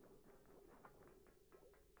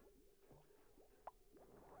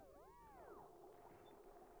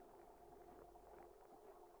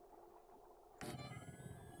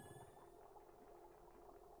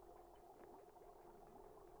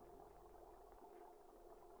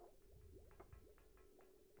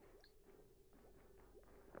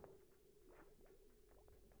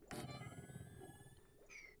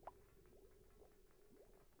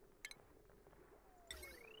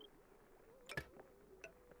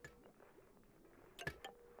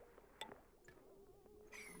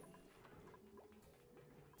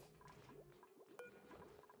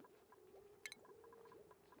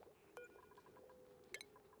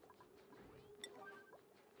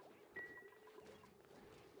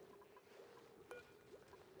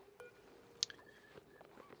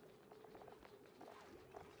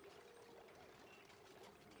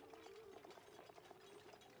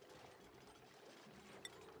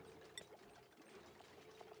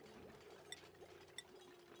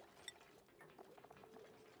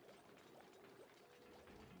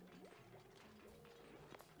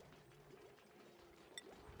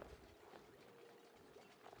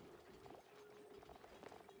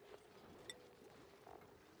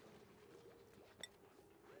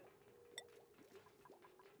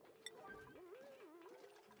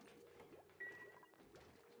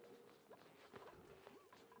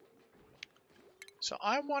 So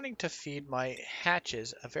I'm wanting to feed my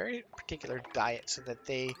hatches a very particular diet so that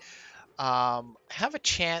they have a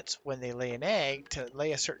chance when they lay an egg to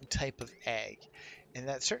lay a certain type of egg. And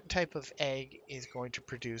that certain type of egg is going to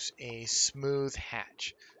produce a smooth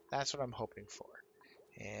hatch. That's what I'm hoping for.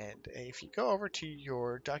 And if you go over to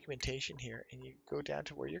your documentation here and you go down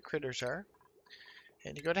to where your critters are,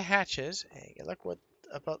 and you go to hatches, and you look what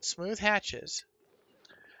about smooth hatches,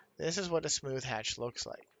 this is what a smooth hatch looks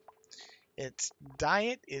like. Its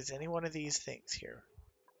diet is any one of these things here.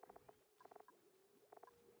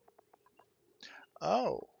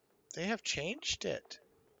 Oh, they have changed it.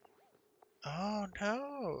 Oh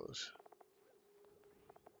no.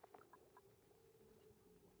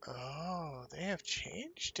 Oh, they have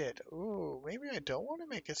changed it. Ooh, maybe I don't want to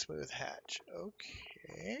make a smooth hatch.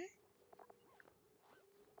 Okay.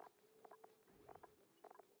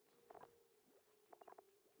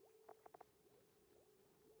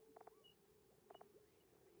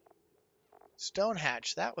 Stone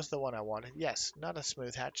hatch, that was the one I wanted. Yes, not a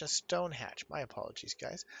smooth hatch, a stone hatch. My apologies,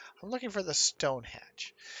 guys. I'm looking for the stone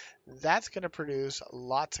hatch. That's going to produce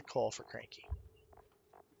lots of coal for Cranky.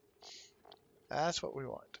 That's what we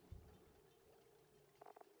want.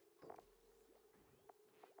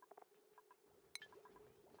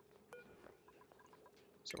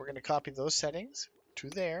 So we're going to copy those settings to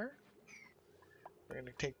there. We're going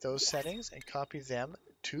to take those settings and copy them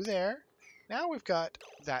to there. Now we've got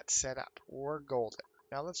that set up. We're golden.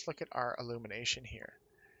 Now let's look at our illumination here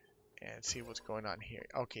and see what's going on here.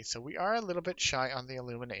 Okay, so we are a little bit shy on the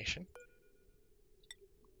illumination.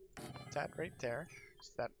 That right there.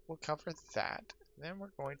 So that will cover that. Then we're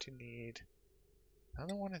going to need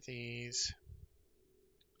another one of these.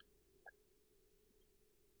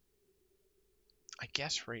 I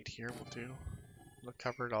guess right here will do. We'll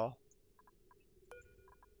cover it all.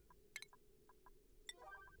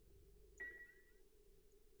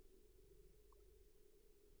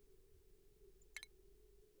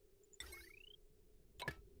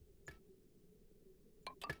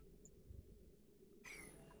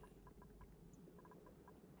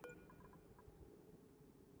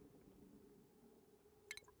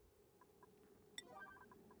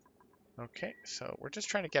 Okay, so we're just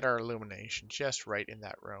trying to get our illumination just right in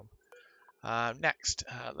that room. Next,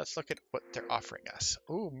 let's look at what they're offering us.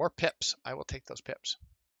 Ooh, more pips. I will take those pips.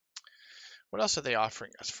 What else are they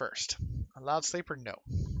offering us first? A loud sleeper? No.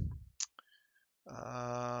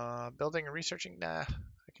 Building and researching? Nah,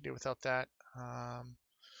 I can do without that.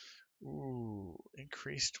 Ooh,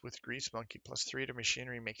 increased with Grease Monkey, +3 to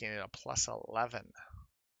machinery, making it a +11.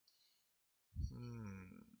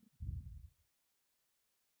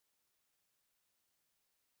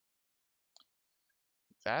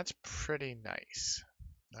 That's pretty nice.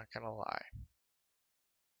 Not gonna lie.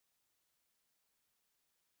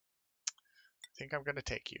 I think I'm gonna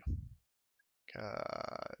take you.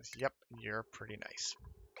 Cause, yep, you're pretty nice.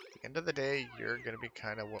 At the end of the day, you're gonna be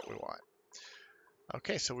kind of what we want.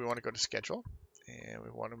 Okay, so we want to go to schedule, and we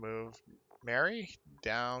want to move Mary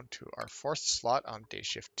down to our 4th slot on day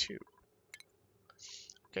shift 2.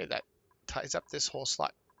 Okay, that ties up this whole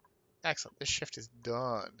slot. Excellent, this shift is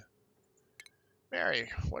done. Mary,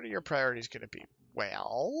 what are your priorities going to be?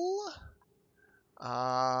 Well,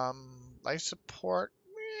 life support,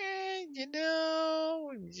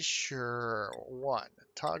 sure, 1.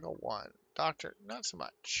 Toggle 1. Doctor, not so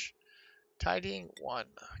much. Tidying, 1.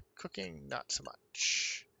 Cooking, not so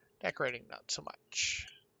much. Decorating, not so much.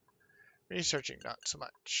 Researching, not so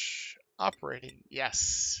much. Operating,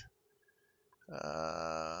 yes.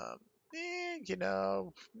 Uh,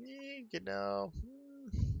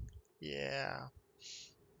 yeah.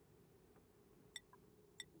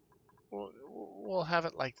 We'll have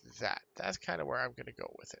it like that. That's kind of where I'm going to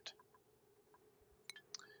go with it.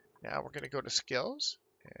 Now we're going to go to skills,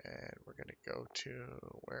 and we're going to go to,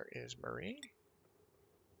 where is Marie?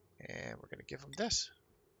 And we're going to give him this.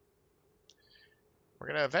 We're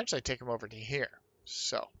going to eventually take him over to here.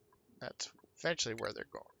 So that's eventually where they're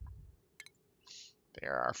going. They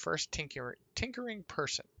are our first tinkering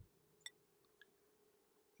person.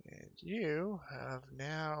 And you have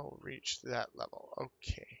now reached that level.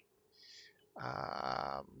 Okay.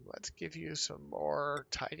 Let's give you some more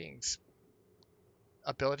tidings.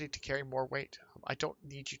 Ability to carry more weight. I don't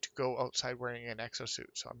need you to go outside wearing an exosuit,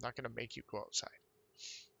 so I'm not going to make you go outside.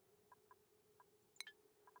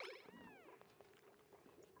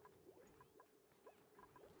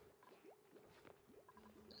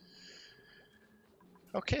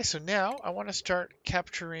 Okay, so now I want to start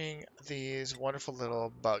capturing these wonderful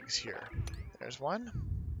little bugs here. There's one.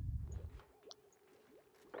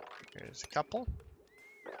 Here's a couple.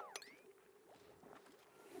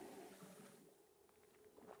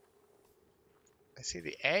 I see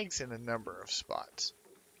the eggs in a number of spots.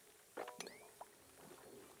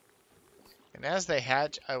 And as they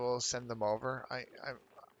hatch, I will send them over.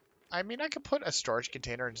 I mean, I could put a storage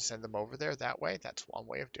container and send them over there that way. That's one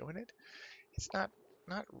way of doing it. It's not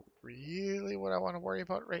really what I want to worry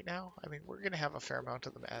about right now. I mean, we're going to have a fair amount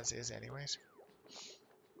of them as is anyways.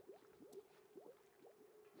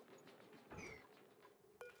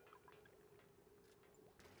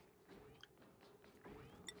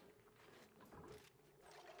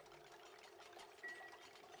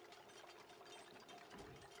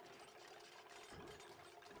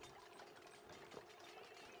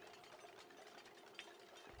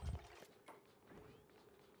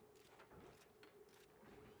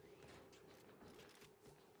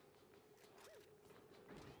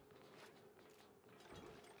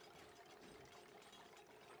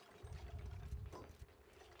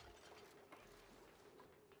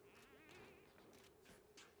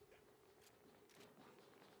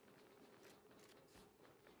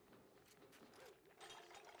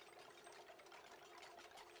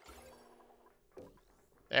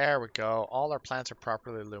 There we go. All our plants are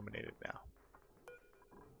properly illuminated now.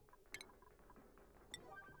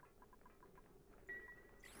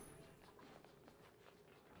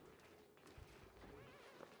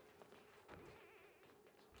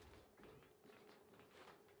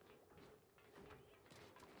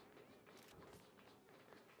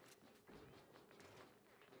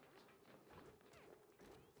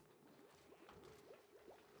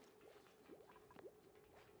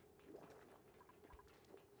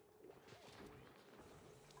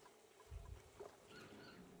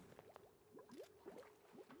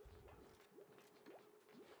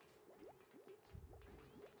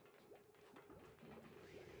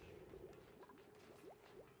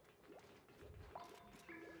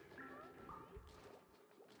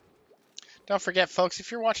 Don't forget, folks,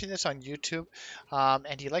 if you're watching this on YouTube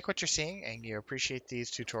and you like what you're seeing and you appreciate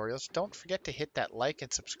these tutorials, don't forget to hit that like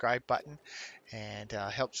and subscribe button and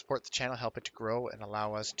help support the channel, help it to grow, and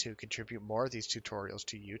allow us to contribute more of these tutorials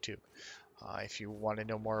to YouTube. If you want to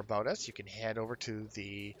know more about us, you can head over to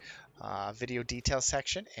the video details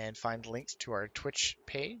section and find links to our Twitch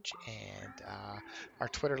page and our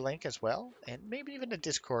Twitter link as well, and maybe even a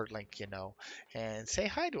Discord link, and say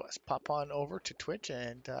hi to us. Pop on over to Twitch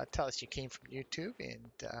and tell us you came from YouTube.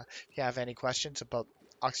 And if you have any questions about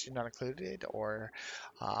Oxygen Not Included or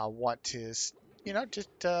want to, just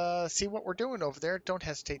see what we're doing over there, don't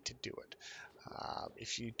hesitate to do it.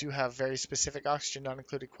 If you do have very specific Oxygen Not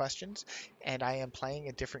Included questions, and I am playing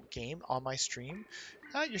a different game on my stream,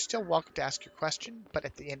 you're still welcome to ask your question, but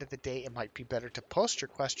at the end of the day, it might be better to post your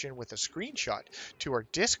question with a screenshot to our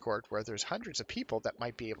Discord, where there's hundreds of people that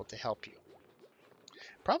might be able to help you.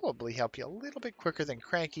 Probably help you a little bit quicker than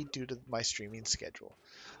Cranky due to my streaming schedule.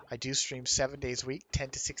 I do stream 7 days a week,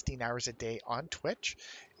 10 to 16 hours a day on Twitch,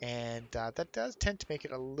 and that does tend to make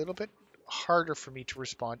it a little bit harder for me to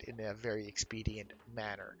respond in a very expedient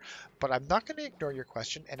manner. But I'm not going to ignore your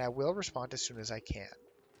question, and I will respond as soon as I can.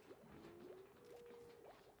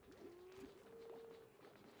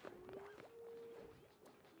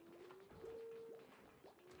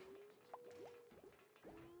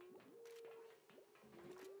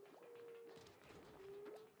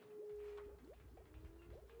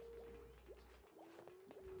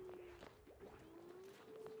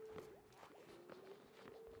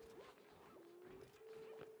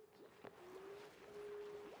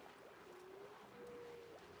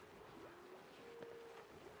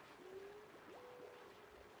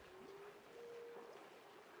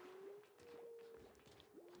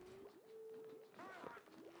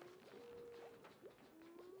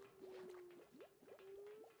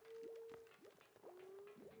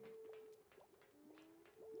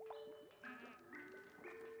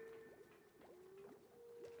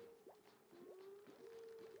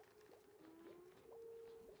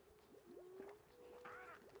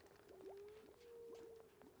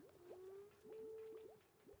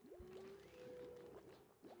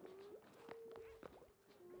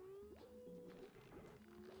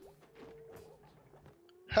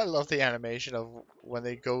 I love the animation of when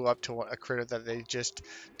they go up to a critter that they just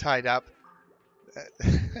tied up.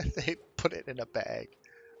 They put it in a bag.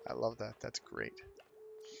 I love that. That's great.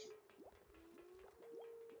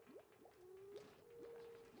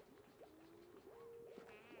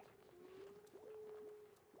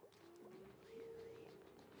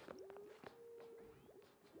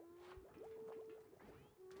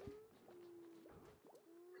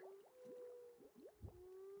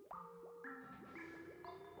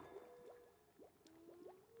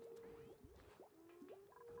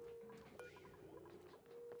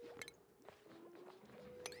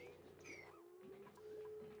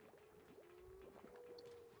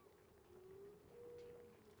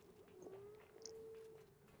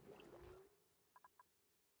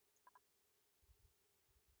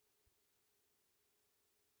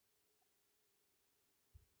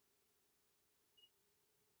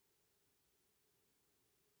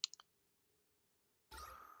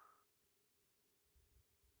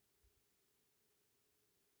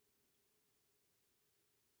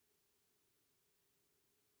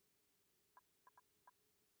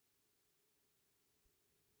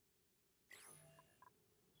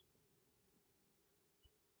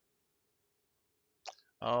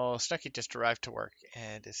 Oh, Snooky just arrived to work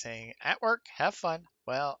and is saying, "At work, have fun."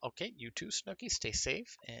 Well, okay, you too, Snooky. Stay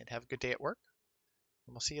safe and have a good day at work.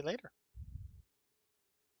 And we'll see you later.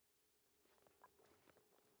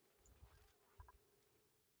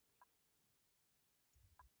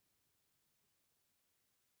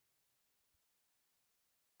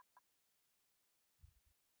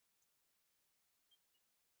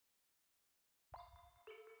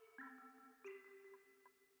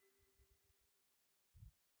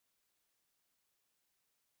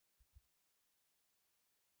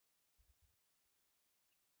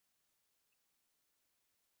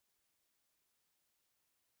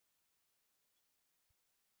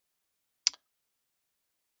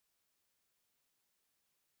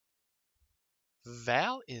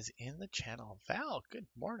 Val is in the channel. Val, good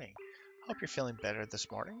morning. Hope you're feeling better this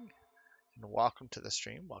morning. And welcome to the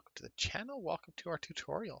stream. Welcome to the channel. Welcome to our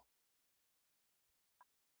tutorial.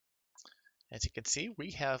 As you can see,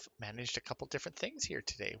 we have managed a couple different things here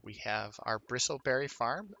today. We have our bristleberry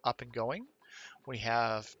farm up and going. We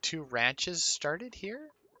have 2 ranches started here.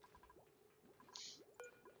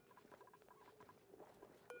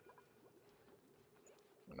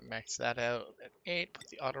 I'm going to max that out at 8, put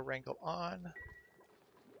the auto wrangle on.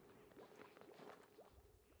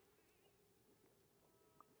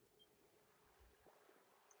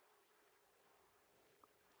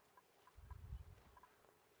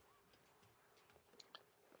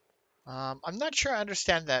 I'm not sure I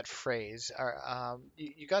understand that phrase.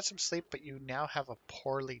 You got some sleep, but you now have a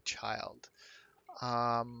poorly child.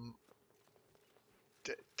 Um,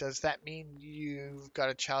 does that mean you've got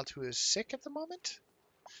a child who is sick at the moment?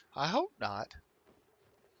 I hope not.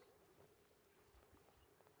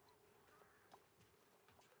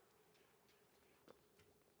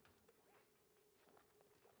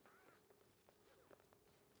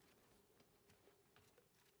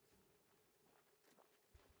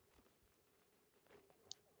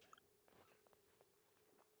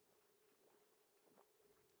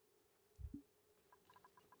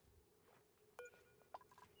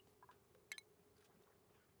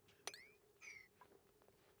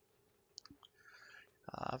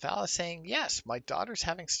 Val is saying, yes, my daughter's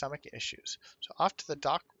having stomach issues. So off to the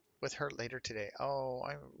doc with her later today. Oh,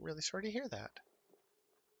 I'm really sorry to hear that.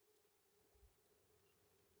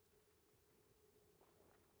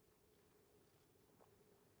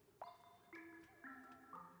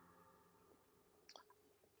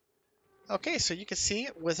 Okay, so you can see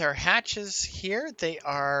with our hatches here, they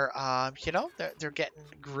are, they're getting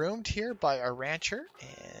groomed here by our rancher,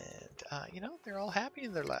 and, they're all happy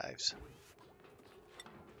in their lives.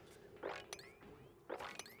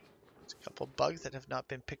 There's a couple bugs that have not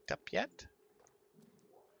been picked up yet.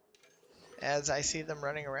 As I see them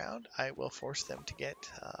running around, I will force them to get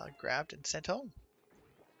grabbed and sent home.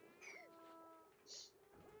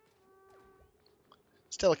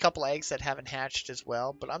 Still a couple eggs that haven't hatched as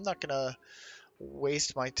well, but I'm not going to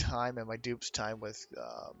waste my time and my dupe's time with,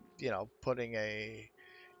 putting a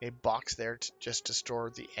box there just to store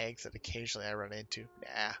the eggs that occasionally I run into.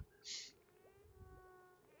 Nah.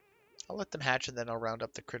 I'll let them hatch and then I'll round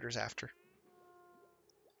up the critters after.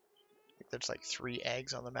 I think there's like 3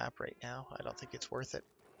 eggs on the map right now. I don't think it's worth it.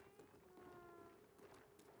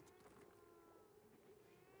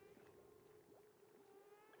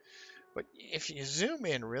 But if you zoom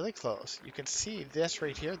in really close, you can see this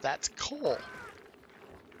right here. That's coal.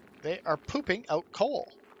 They are pooping out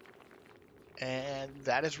coal. And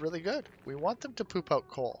that is really good. We want them to poop out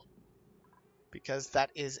coal, because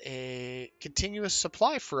that is a continuous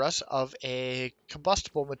supply for us of a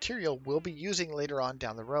combustible material we'll be using later on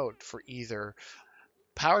down the road for either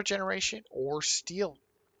power generation or steel.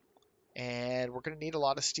 And we're going to need a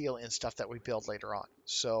lot of steel in stuff that we build later on.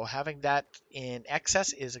 So having that in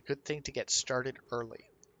excess is a good thing to get started early.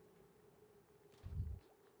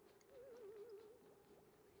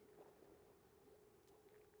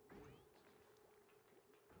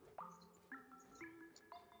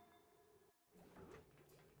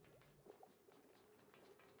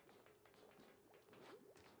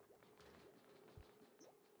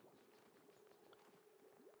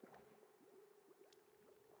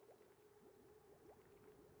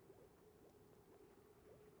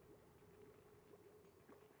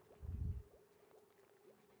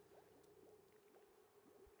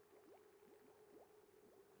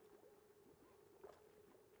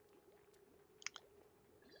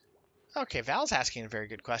 Okay, Val's asking a very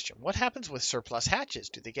good question. What happens with surplus hatches?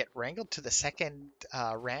 Do they get wrangled to the second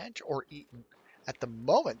ranch or eaten? At the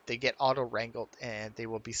moment, they get auto-wrangled and they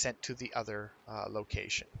will be sent to the other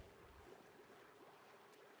location.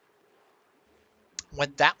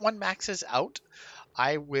 When that one maxes out,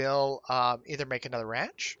 I will either make another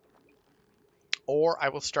ranch or I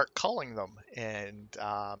will start culling them and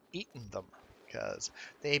eating them because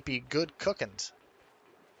they be good cookings.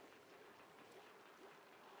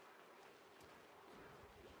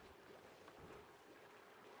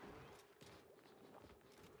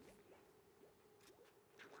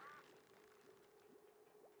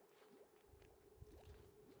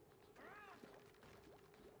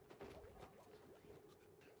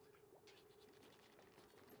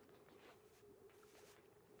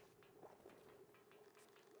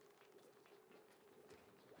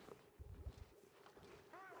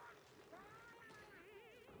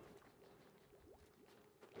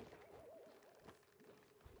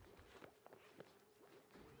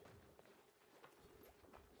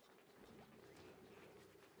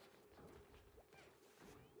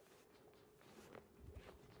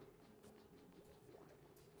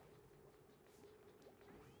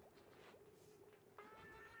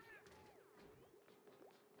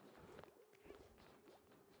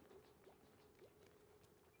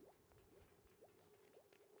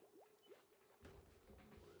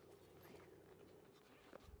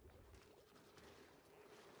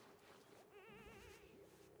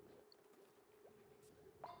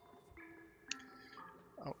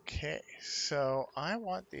 Okay, so I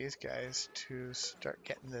want these guys to start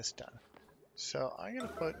getting this done. So I'm going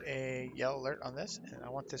to put a yellow alert on this, and I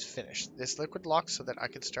want this finished. This liquid lock so that I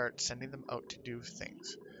can start sending them out to do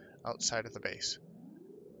things. outside of the base.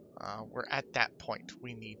 We're at that point.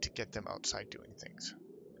 We need to get them outside doing things.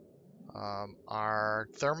 Our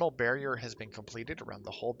thermal barrier has been completed around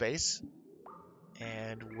the whole base,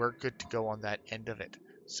 and we're good to go on that end of it.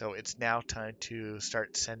 So it's now time to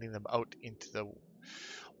start sending them out into the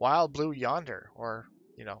wild blue yonder, or,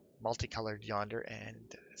 multicolored yonder, and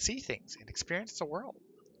see things and experience the world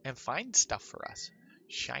and find stuff for us.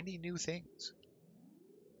 Shiny new things.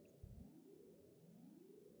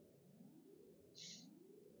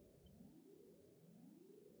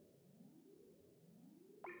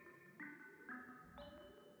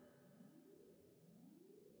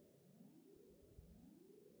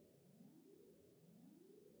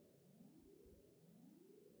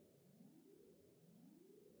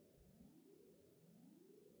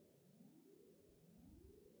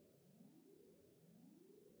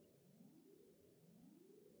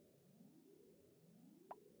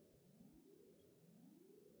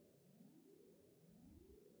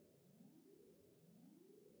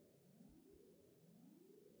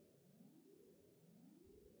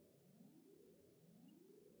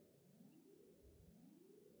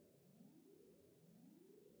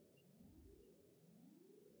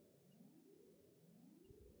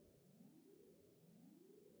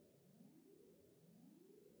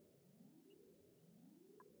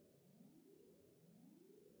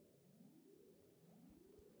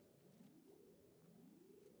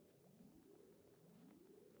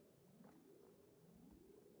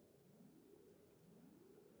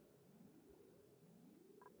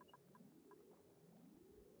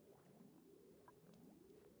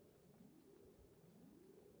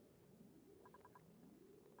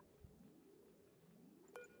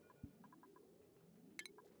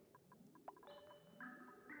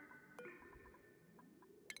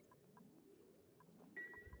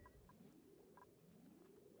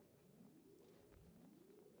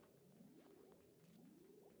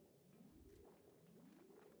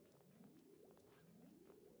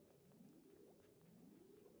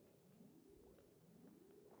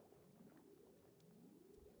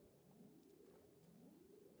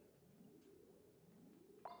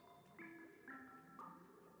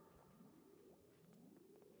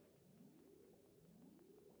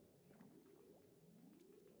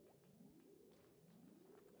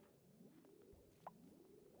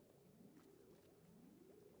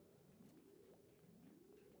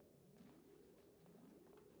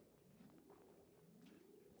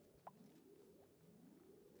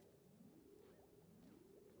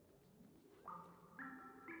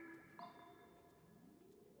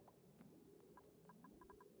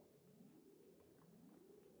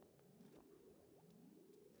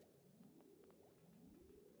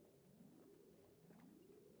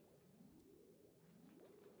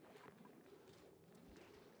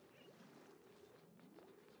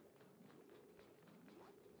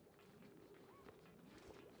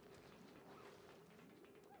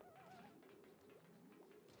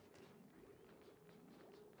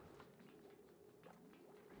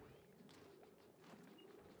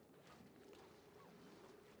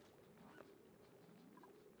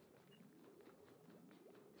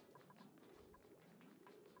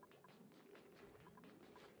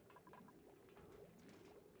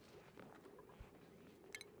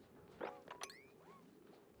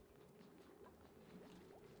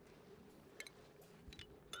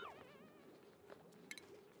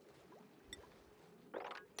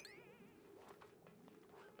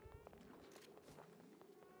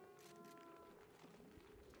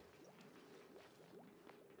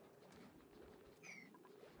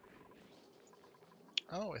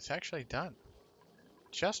 Oh, it's actually done.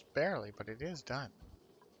 Just barely, but it is done.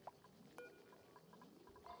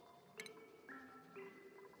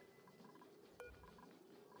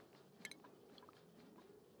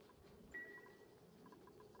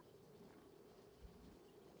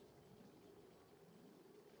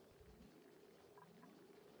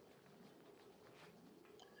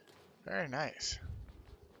 Very nice.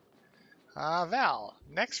 Val,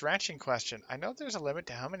 next ranching question. I know there's a limit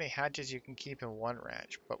to how many hatches you can keep in one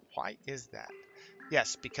ranch, but why is that?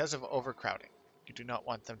 Yes, because of overcrowding. You do not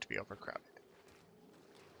want them to be overcrowded.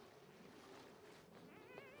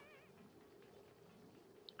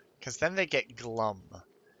 Because then they get glum.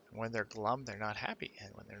 When they're glum, they're not happy.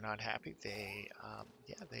 And when they're not happy, they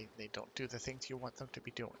don't do the things you want them to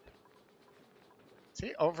be doing.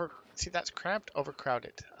 See, that's cramped,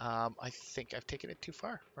 overcrowded. I think I've taken it too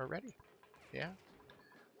far already. Yeah.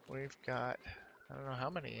 We've got, I don't know how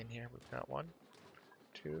many in here. We've got 1,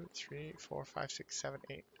 2, 3, 4, 5, 6, 7,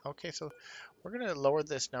 8. Okay, so we're going to lower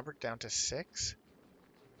this number down to 6.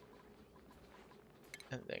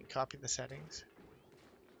 And then copy the settings.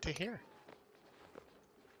 to here.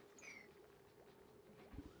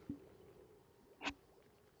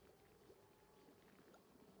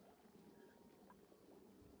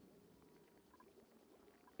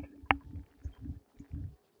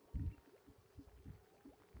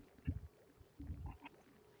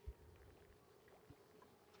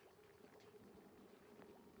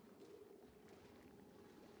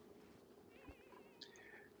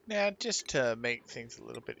 Now, just to make things a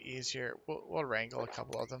little bit easier, we'll wrangle a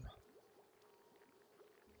couple of them.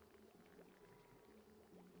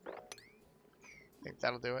 I think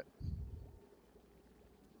that'll do it.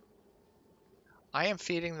 I am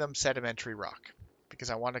feeding them sedimentary rock because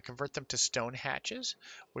I want to convert them to stone hatches,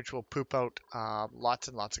 which will poop out lots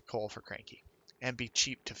and lots of coal for Cranky and be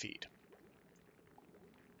cheap to feed.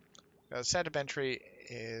 Sedimentary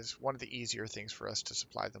is one of the easier things for us to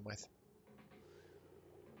supply them with.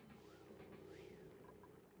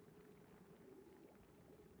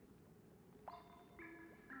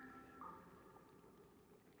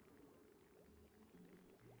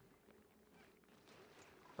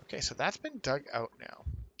 Okay, so that's been dug out now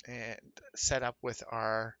and set up with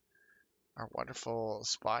our wonderful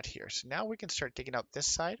spot here. So now we can start digging out this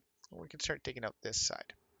side, and we can start digging out this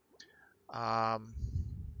side. I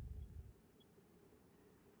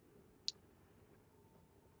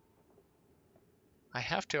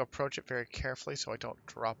have to approach it very carefully so I don't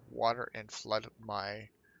drop water and flood my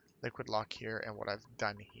liquid lock here and what I've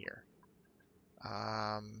done here.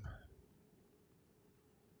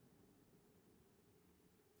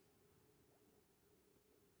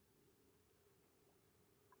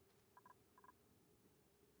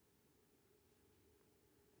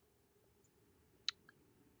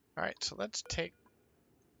 All right, so let's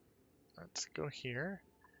go here,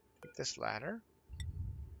 take this ladder.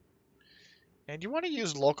 And you want to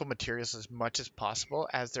use local materials as much as possible.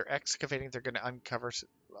 As they're excavating, they're going to uncover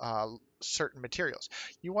certain materials.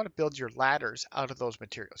 You want to build your ladders out of those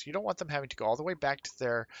materials. You don't want them having to go all the way back to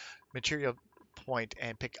their material point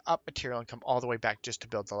and pick up material and come all the way back just to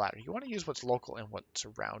build the ladder. You want to use what's local and what's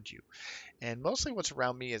around you. And mostly what's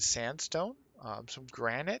around me is sandstone, some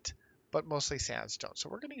granite, but mostly sandstone. So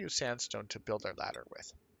we're going to use sandstone to build our ladder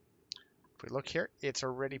with. If we look here, it's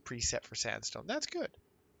already preset for sandstone. That's good.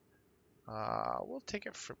 We'll take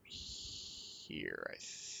it from here, I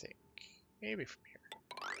think. Maybe from here.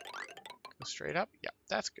 Go straight up. Yeah,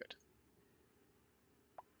 that's good.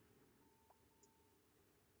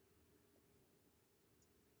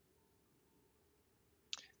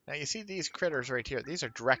 Now you see these critters right here. These are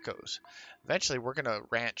Drecos. Eventually we're going to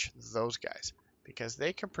ranch those guys because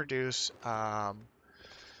they can produce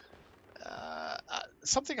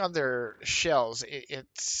something on their shells.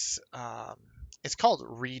 It's called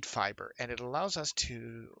reed fiber, and it allows us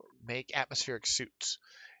to make atmospheric suits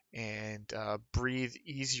and breathe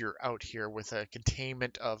easier out here with a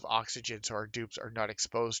containment of oxygen so our dupes are not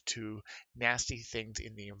exposed to nasty things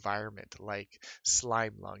in the environment like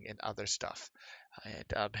slime lung and other stuff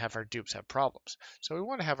and have our dupes have problems. So we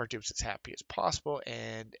want to have our dupes as happy as possible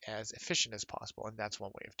and as efficient as possible, and that's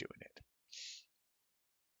one way of doing it.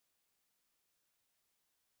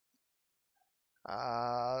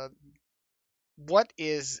 What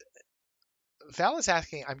is Val is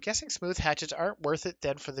asking, I'm guessing smooth hatches aren't worth it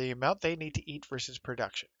then for the amount they need to eat versus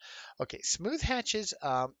production. Okay, smooth hatches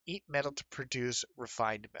eat metal to produce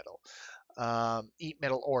refined metal. Eat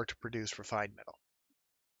metal ore to produce refined metal.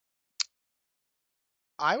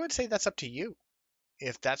 I would say that's up to you.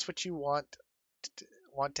 If that's what you want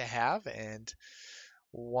to have and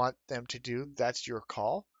want them to do, that's your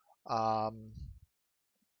call. Um,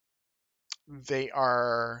 they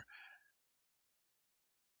are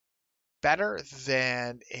better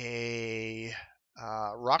than a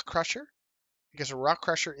rock crusher because a rock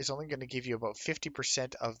crusher is only going to give you about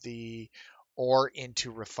 50% of the ore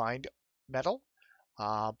into refined metal,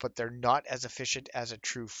 but they're not as efficient as a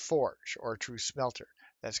true forge or a true smelter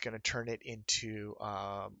that's going to turn it into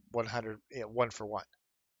 100, one for one.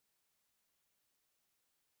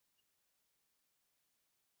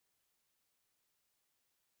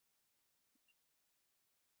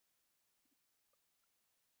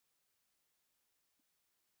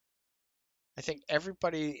 I think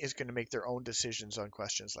everybody is going to make their own decisions on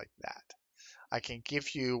questions like that. I can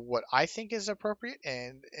give you what I think is appropriate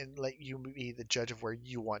and let you be the judge of where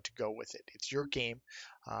you want to go with it. It's your game.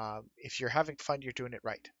 If you're having fun, you're doing it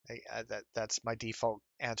right. That's my default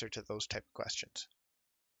answer to those type of questions.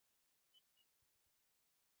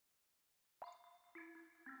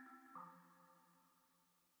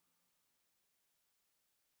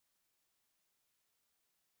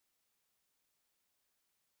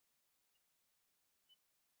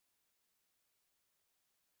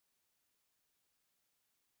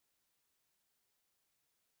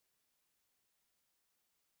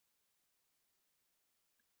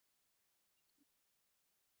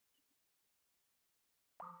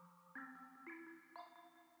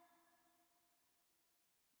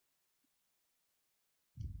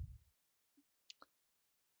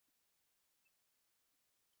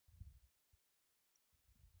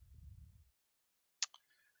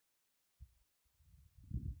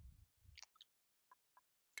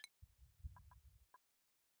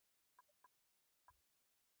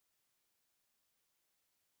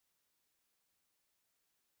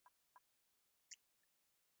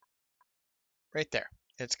 Right there.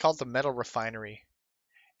 It's called the metal refinery,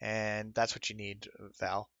 and that's what you need,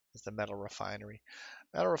 Val, is the metal refinery.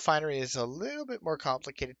 Metal refinery is a little bit more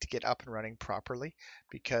complicated to get up and running properly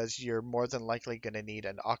because you're more than likely going to need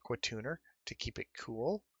an aqua tuner to keep it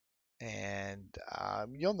cool. And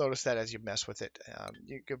you'll notice that as you mess with it.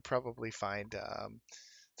 You could probably find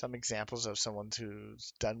some examples of someone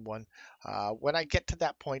who's done one. When I get to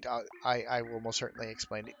that point, I will most certainly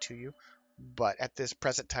explain it to you. But at this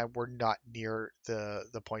present time, we're not near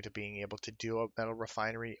the point of being able to do a metal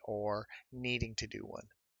refinery or needing to do one.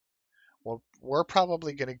 Well, we're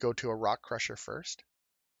probably going to go to a rock crusher first.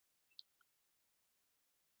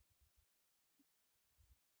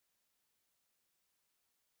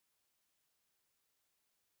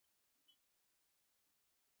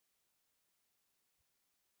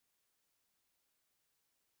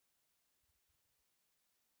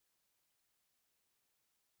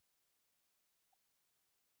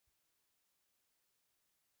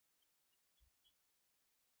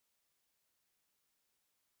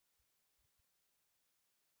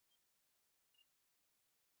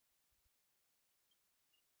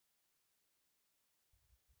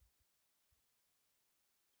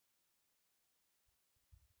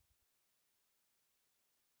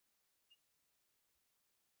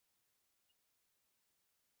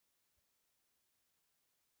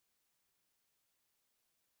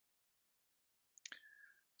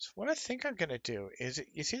 So what I think I'm going to do is,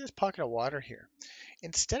 you see this pocket of water here?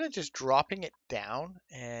 Instead of just dropping it down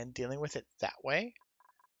and dealing with it that way,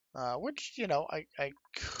 which, I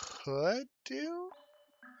could do,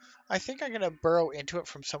 I think I'm going to burrow into it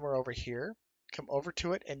from somewhere over here, come over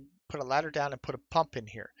to it and put a ladder down and put a pump in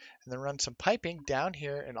here, and then run some piping down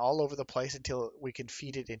here and all over the place until we can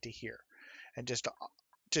feed it into here, and just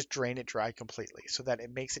drain it dry completely so that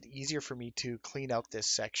it makes it easier for me to clean out this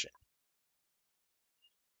section.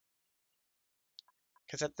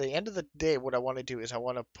 Because at the end of the day, what I want to do is I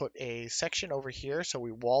want to put a section over here so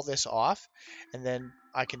we wall this off, and then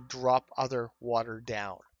I can drop other water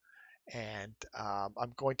down. And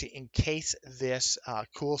I'm going to encase this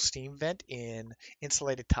cool steam vent in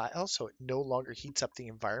insulated tile so it no longer heats up the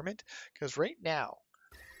environment. Because right now,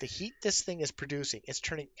 the heat this thing is producing is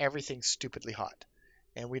turning everything stupidly hot,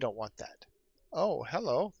 and we don't want that. Oh,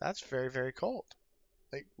 hello. That's very, very cold.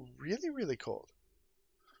 Like, really, really cold.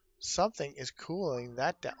 Something is cooling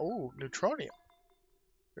that down. Oh, neutronium.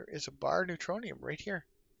 There is a bar of neutronium right here.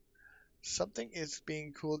 Something is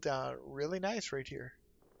being cooled down really nice right here.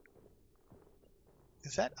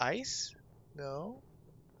 Is that ice? No.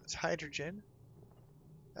 It's hydrogen.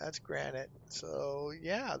 That's granite. So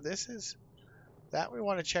yeah, this is that we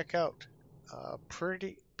want to check out.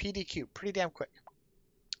 Pretty PDQ, pretty damn quick.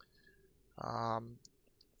 Um,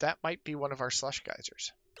 that might be one of our slush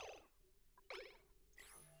geysers.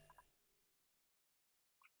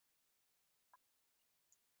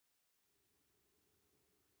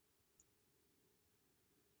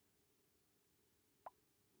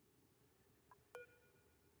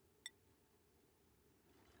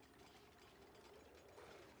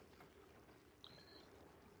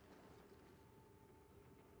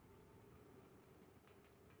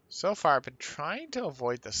 So far, I've been trying to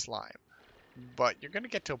avoid the slime, but you're going to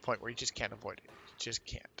get to a point where you just can't avoid it. You just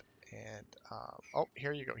can't. And oh,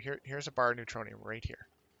 here you go. Here's a bar of neutronium right here.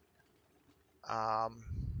 Um,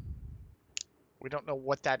 we don't know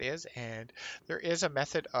what that is, and there is a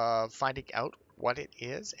method of finding out what it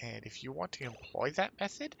is, and if you want to employ that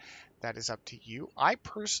method, that is up to you. I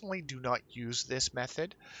personally do not use this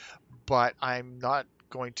method, but I'm not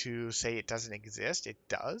going to say it doesn't exist. It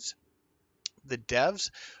does. The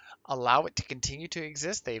devs allow it to continue to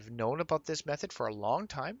exist. They've known about this method for a long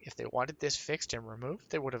time. If they wanted this fixed and removed,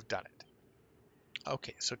 they would have done it.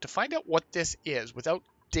 Okay, so to find out what this is without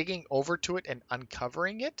digging over to it and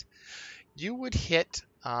uncovering it, you would hit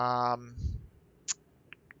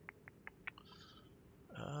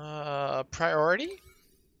priority,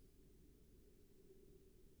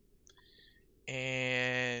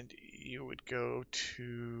 and you would go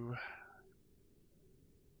to,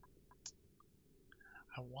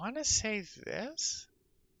 I want to say this,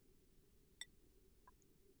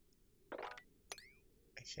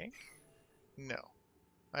 I think. No,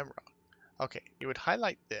 I'm wrong. Okay, you would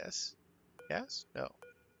highlight this. Yes? No.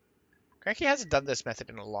 Cranky hasn't done this method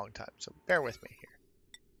in a long time, so bear with me here.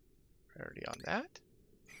 Priority on that.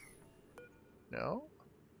 No.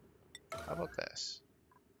 How about this?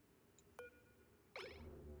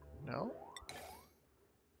 No.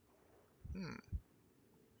 Hmm.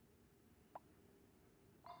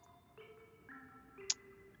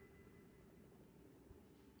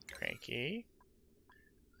 Cranky.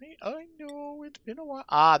 I know it's been a while.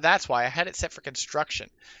 Ah, that's why I had it set for construction.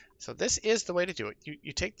 So this is the way to do it.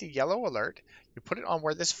 You take the yellow alert, you put it on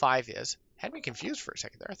where this 5 is. Had me confused for a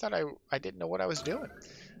second there. I thought I didn't know what I was doing.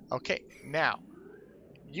 Okay, now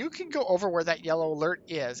you can go over where that yellow alert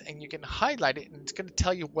is and you can highlight it and it's going to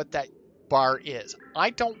tell you what that bar is. I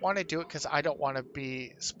don't want to do it because I don't want to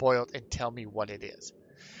be spoiled and tell me what it is.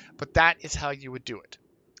 But that is how you would do it.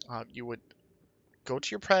 You would go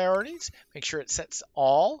to your priorities, make sure it sets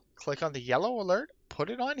all, click on the yellow alert,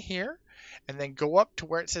 put it on here, and then go up to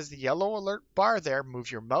where it says the yellow alert bar there,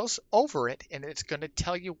 move your mouse over it, and it's going to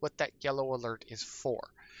tell you what that yellow alert is for.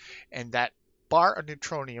 And that bar of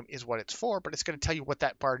neutronium is what it's for, but it's going to tell you what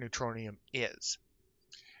that bar of neutronium is.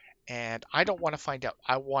 And I don't want to find out.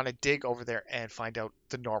 I want to dig over there and find out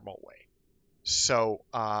the normal way. So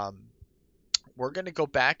we're going to go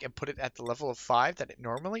back and put it at the level of 5 that it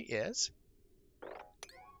normally is.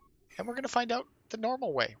 And we're going to find out the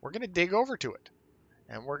normal way. We're going to dig over to it.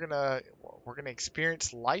 And we're going to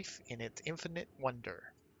experience life in its infinite wonder.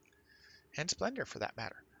 And splendor, for that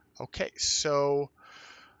matter. Okay, so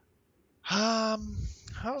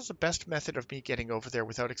how's the best method of me getting over there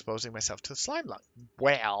without exposing myself to the slime lung?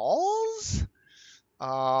 Well,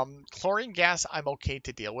 chlorine gas I'm okay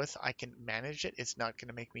to deal with. I can manage it. It's not going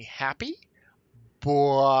to make me happy. But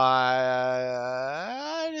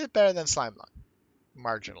it's better than slime lung.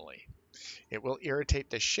 Marginally. It will irritate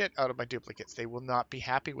the shit out of my duplicates. They will not be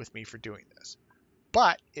happy with me for doing this.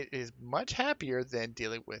 But it is much happier than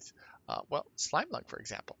dealing with, slime lung, for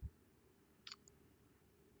example.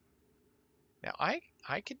 Now, I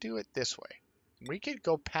could do it this way. We could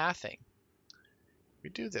go pathing. We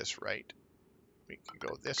do this right. We can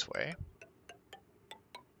go this way.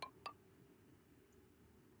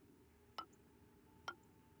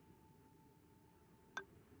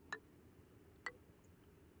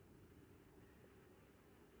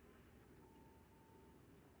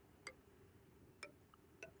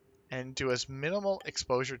 And do as minimal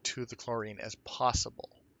exposure to the chlorine as possible.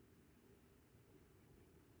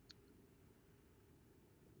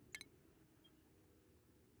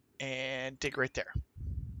 And dig right there.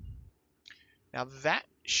 Now that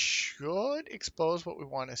should expose what we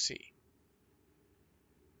want to see.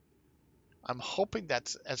 I'm hoping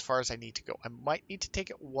that's as far as I need to go. I might need to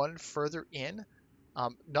take it one further in,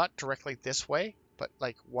 not directly this way, but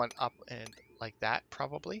like one up and like that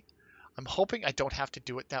probably. I'm hoping I don't have to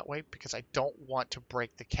do it that way because I don't want to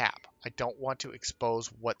break the cap. I don't want to expose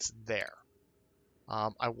what's there.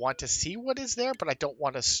 I want to see what is there, but I don't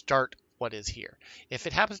want to start what is here. If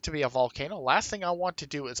it happens to be a volcano, last thing I want to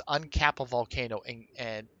do is uncap a volcano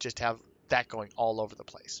and just have that going all over the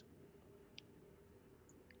place.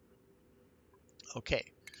 Okay,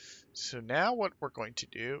 so now what we're going to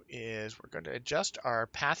do is we're going to adjust our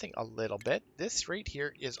pathing a little bit. This right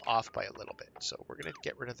here is off by a little bit, so we're going to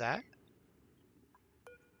get rid of that.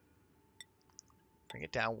 Bring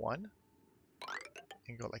it down one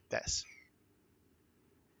and go like this.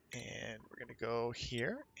 And we're going to go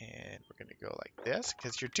here and we're going to go like this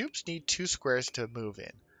because your dupes need 2 squares to move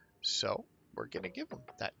in. So we're going to give them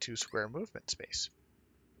that 2 square movement space.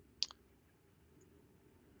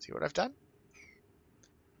 See what I've done?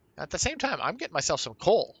 At the same time, I'm getting myself some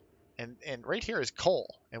coal. And right here is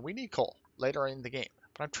coal. And we need coal later in the game.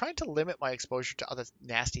 But I'm trying to limit my exposure to other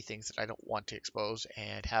nasty things that I don't want to expose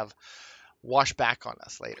and have wash back on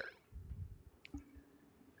us later.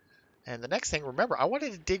 And the next thing, remember, I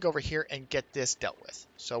wanted to dig over here and get this dealt with.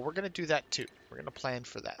 So we're going to do that too. We're going to plan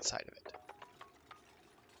for that side of it.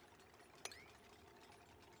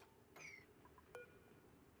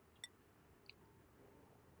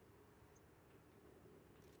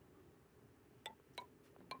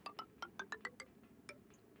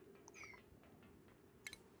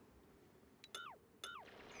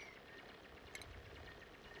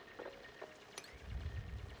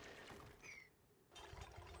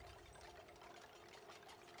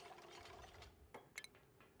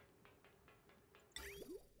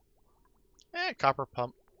 Copper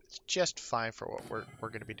pump. It's just fine for what we're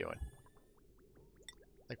going to be doing.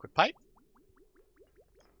 Liquid pipe.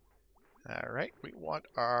 Alright, we want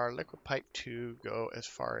our liquid pipe to go as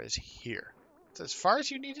far as here. It's as far as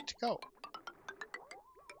you need it to go.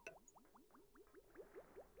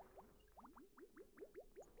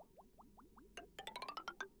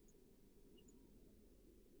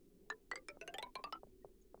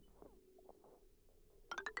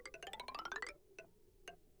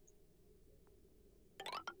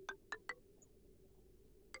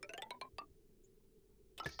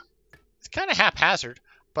 It's kind of haphazard,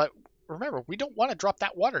 but remember, we don't want to drop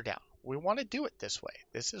that water down. We want to do it this way.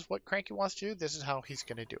 This is what Cranky wants to do. This is how he's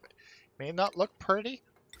going to do it. May not look pretty,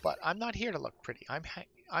 But I'm not here to look pretty.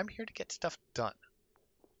 I'm here to get stuff done.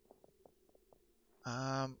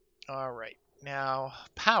 All right. Now,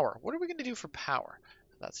 power. What are we going to do for power?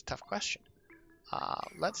 That's a tough question.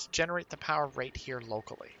 Let's generate the power right here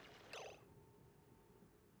locally.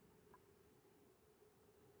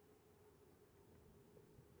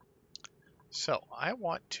 So I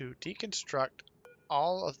want to deconstruct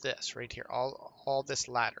all of this right here, all this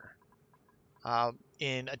ladder,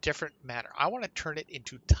 in a different manner. I want to turn it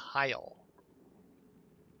into tile.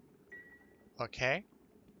 Okay.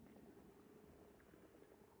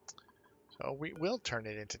 So we will turn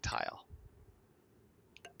it into tile.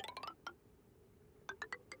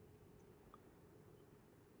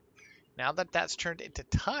 Now that that's turned into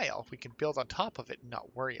tile, we can build on top of it and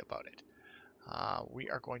not worry about it. We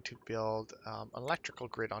are going to build an electrical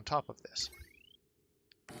grid on top of this.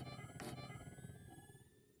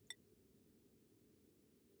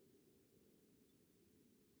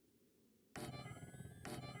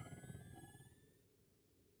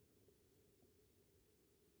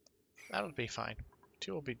 That'll be fine.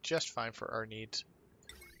 2 will be just fine for our needs.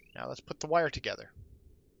 Now let's put the wire together.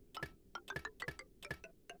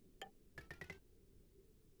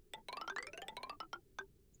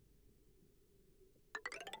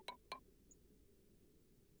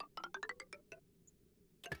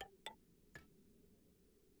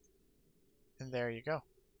 And there you go.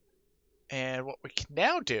 And what we can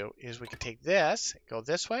now do is we can take this, go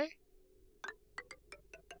this way,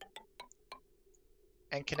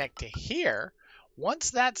 and connect to here.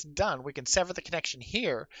 Once that's done, we can sever the connection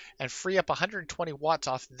here and free up 120 watts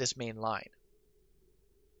off this main line.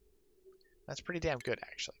 That's pretty damn good,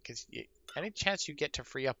 actually, because any chance you get to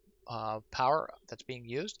free up power that's being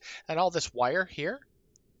used, and all this wire here,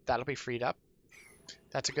 that'll be freed up.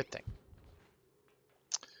 That's a good thing.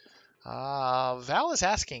 Val is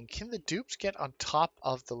asking, can the dupes get on top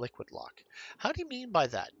of the liquid lock? How do you mean by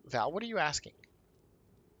that, Val? What are you asking?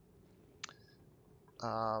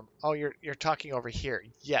 Oh, you're talking over here.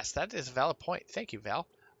 Yes, that is a valid point. Thank you, Val.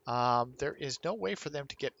 There is no way for them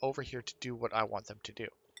to get over here to do what I want them to do.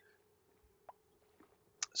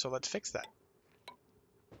 So let's fix that.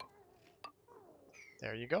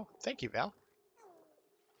 There you go. Thank you, Val.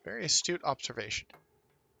 Very astute observation.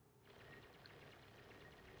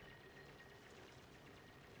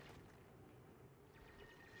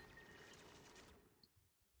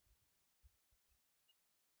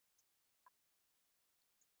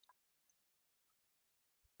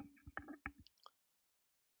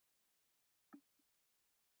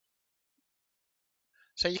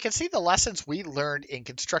 So you can see the lessons we learned in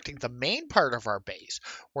constructing the main part of our base.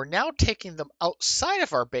 We're now taking them outside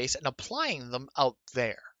of our base and applying them out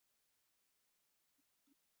there.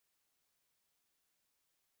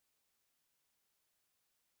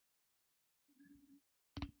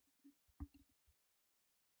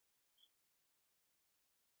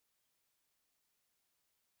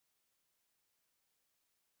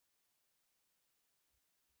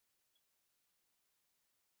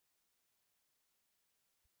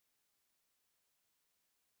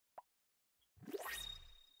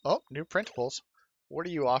 Oh, new printables. What are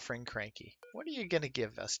you offering, Cranky? What are you going to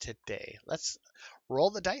give us today? Let's roll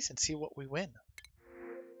the dice and see what we win.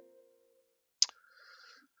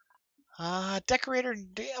 Decorator,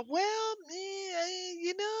 well,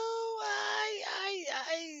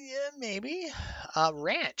 maybe.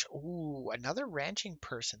 Ranch. Ooh, another ranching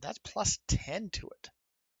person. That's plus 10 to it.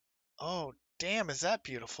 Oh, damn, is that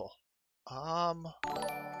beautiful? Um,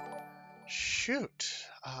 shoot.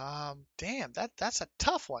 Damn, that's a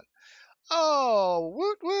tough one. Oh,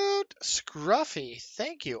 woot woot. Scruffy,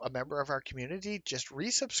 thank you. A member of our community just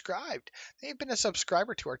resubscribed. They've been a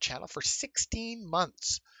subscriber to our channel for 16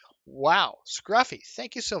 months. Wow, Scruffy,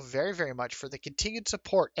 thank you so very, very much for the continued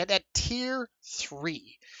support. And at tier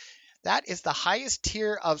 3, that is the highest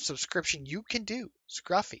tier of subscription you can do.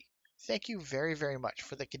 Scruffy, thank you very, very much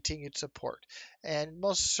for the continued support and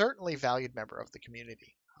most certainly valued member of the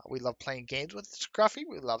community. We love playing games with Scruffy.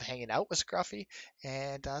 We love hanging out with Scruffy.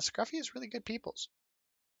 And Scruffy is really good peoples.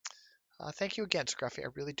 Thank you again, Scruffy. I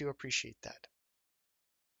really do appreciate that.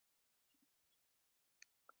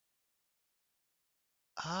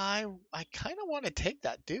 I kind of want to take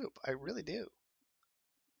that dupe. I really do.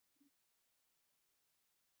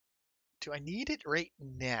 Do I need it right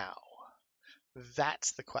now?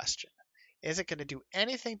 That's the question. Is it going to do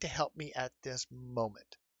anything to help me at this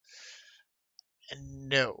moment?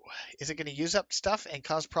 No. Is it going to use up stuff and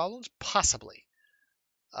cause problems? Possibly.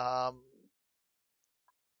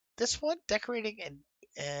 This one, decorating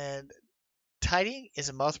and tidying, is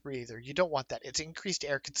a mouth breather. You don't want that. It's increased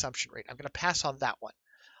air consumption rate. I'm going to pass on that one.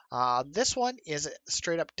 This one is a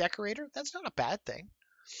straight up decorator. That's not a bad thing.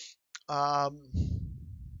 Um,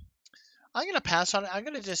 I'm going to pass on it. I'm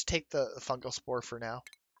going to just take the fungal spore for now.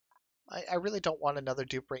 I really don't want another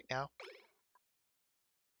dupe right now.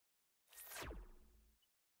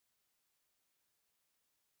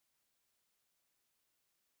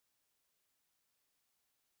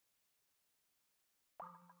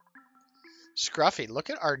 Scruffy, look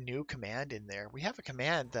at our new command in there. We have a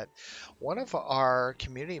command that one of our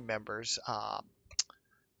community members uh,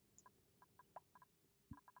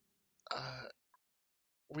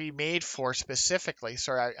 we made for specifically.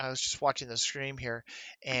 Sorry, I was just watching the stream here,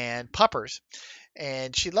 and Puppers,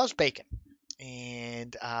 and she loves bacon,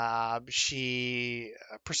 and she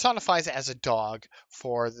personifies it as a dog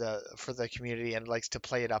for the community and likes to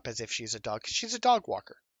play it up as if she's a dog. 'Cause she's a dog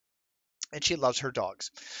walker. And she loves her dogs.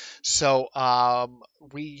 So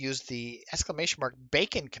we use the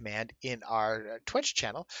 !bacon command in our Twitch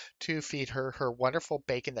channel to feed her her wonderful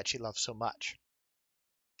bacon that she loves so much.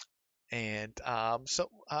 And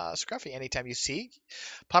Scruffy, anytime you see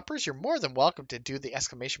Puppers, you're more than welcome to do the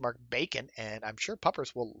 !bacon, and I'm sure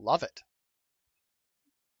Puppers will love it.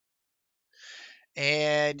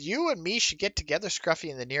 And you and me should get together, Scruffy,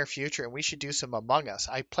 in the near future, and we should do some Among Us.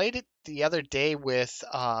 I played it the other day with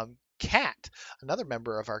Kat, another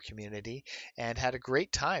member of our community, and had a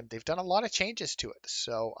great time. They've done a lot of changes to it,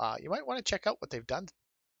 so you might want to check out what they've done.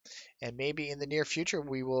 And maybe in the near future,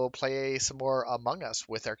 we will play some more Among Us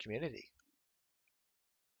with our community.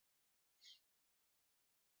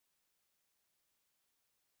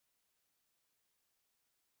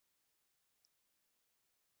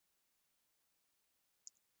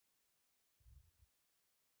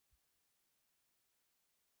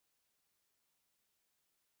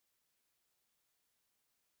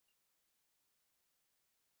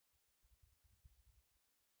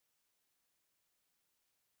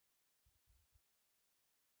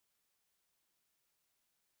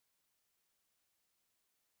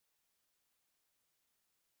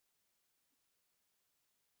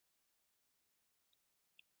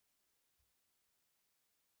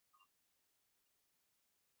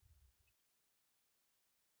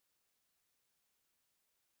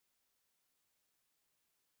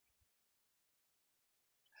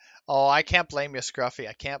 Oh, I can't blame you, Scruffy.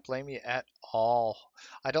 I can't blame you at all.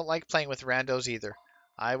 I don't like playing with randos either.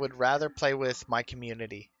 I would rather play with my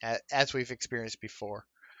community, as we've experienced before.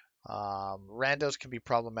 Randos can be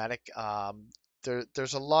problematic.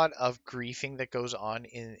 There's a lot of griefing that goes on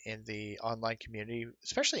in the online community,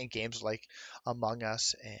 especially in games like Among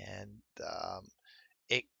Us, and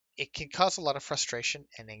it it can cause a lot of frustration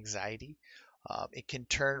and anxiety. It can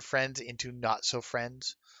turn friends into not so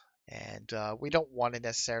friends, and we don't want to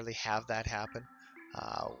necessarily have that happen.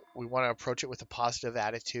 We want to approach it with a positive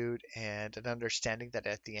attitude and an understanding that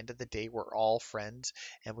at the end of the day, we're all friends,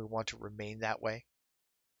 and we want to remain that way.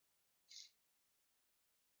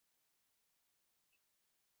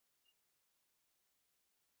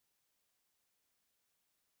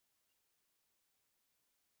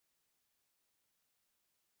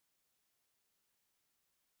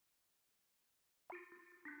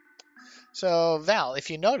 So, Val, if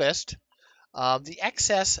you noticed, the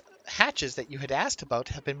excess hatches that you had asked about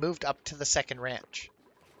have been moved up to the second ranch.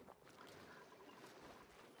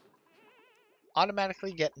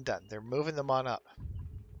 Automatically getting done. They're moving them on up.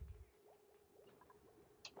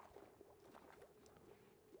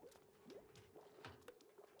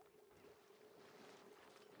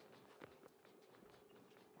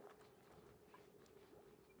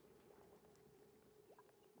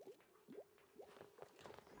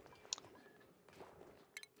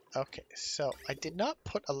 Okay, so I did not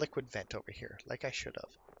put a liquid vent over here like I should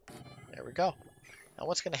have. There we go. Now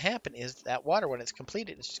what's going to happen is that water, when it's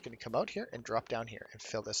completed, it's just going to come out here and drop down here and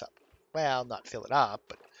fill this up. Well, not fill it up,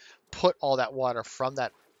 but put all that water from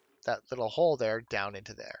that little hole there down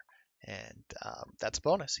into there. And that's a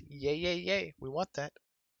bonus. Yay, yay, yay. We want that.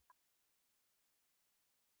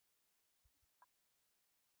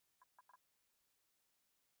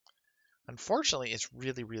 Unfortunately, it's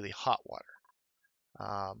really, really hot water.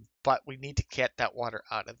 But we need to get that water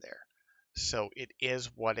out of there. So it is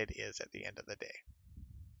what it is at the end of the day.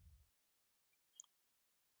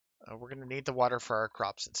 We're going to need the water for our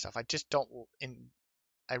crops and stuff. I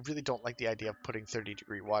really don't like the idea of putting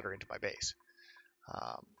 30-degree water into my base.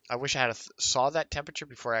 I wish I had saw that temperature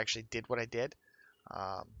before I actually did what I did.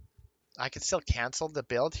 Um, I could still cancel the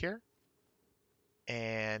build here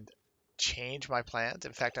and change my plans.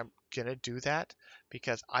 In fact, I'm going to do that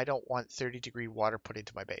because I don't want 30-degree water put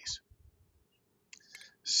into my base.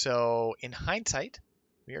 So in hindsight,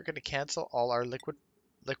 we are going to cancel all our liquid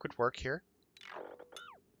work here.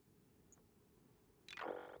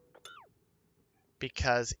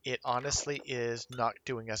 because it honestly is not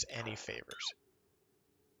doing us any favors.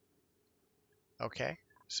 Okay,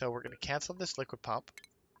 so we're going to cancel this liquid pump.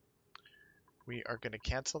 We are going to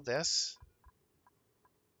cancel this.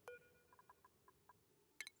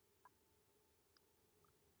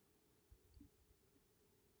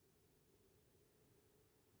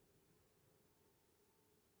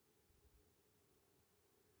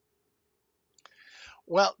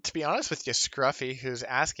 Well, to be honest with you, Scruffy, who's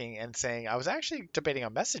asking and saying, I was actually debating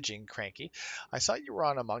on messaging Cranky. I saw you were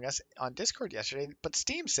on Among Us on Discord yesterday, but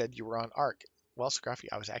Steam said you were on Arc. Well, Scruffy,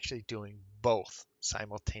 I was actually doing both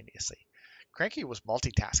simultaneously. Cranky was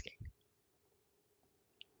multitasking.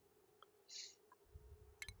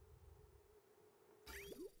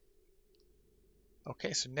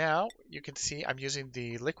 Okay, so now you can see I'm using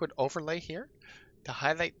the liquid overlay here to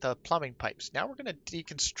highlight the plumbing pipes. Now we're going to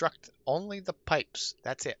deconstruct only the pipes.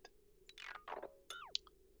 That's it.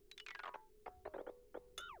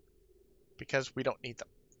 Because we don't need them.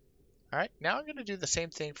 All right, now I'm going to do the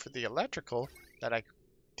same thing for the electrical that I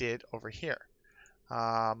did over here.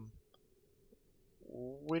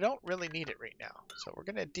 We don't really need it right now. So we're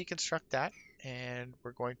going to deconstruct that, and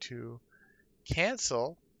we're going to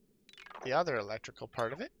cancel the other electrical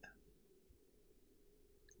part of it.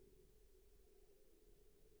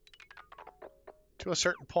 To a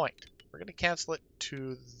certain point. We're going to cancel it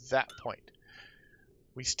to that point.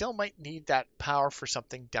 We still might need that power for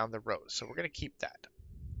something down the road, so we're going to keep that.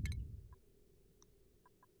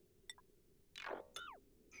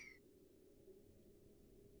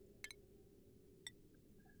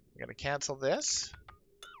 We're going to cancel this.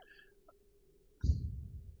 We're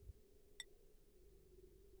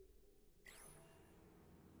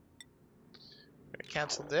going to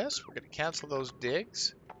cancel this. We're going to cancel those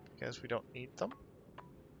digs because we don't need them.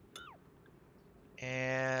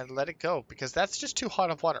 And let it go because that's just too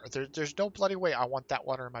hot of water. There's no bloody way I want that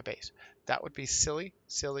water in my base. That would be silly,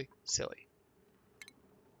 silly, silly.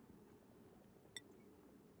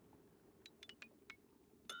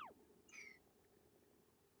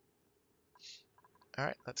 All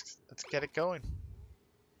right, let's get it going.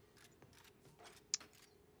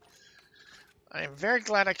 I am very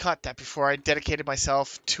glad I caught that before I dedicated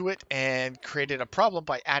myself to it and created a problem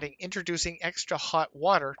by introducing extra hot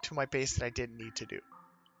water to my base that I didn't need to do.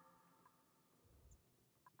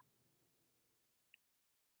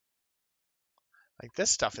 Like this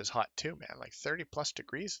stuff is hot too, man. Like 30 plus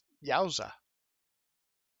degrees. Yowza.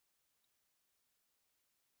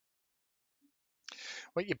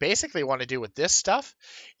 What you basically want to do with this stuff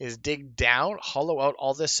is dig down, hollow out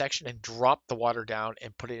all this section and drop the water down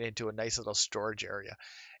and put it into a nice little storage area.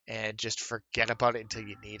 And just forget about it until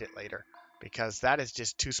you need it later because that is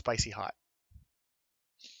just too spicy hot.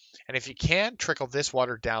 And if you can, trickle this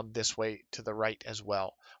water down this way to the right as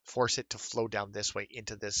well. Force it to flow down this way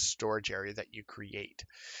into this storage area that you create.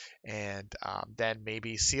 And then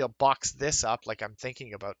maybe box this up like I'm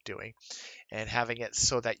thinking about doing and having it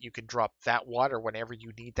so that you can drop that water whenever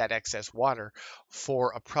you need that excess water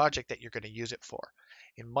for a project that you're going to use it for.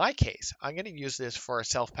 In my case, I'm going to use this for a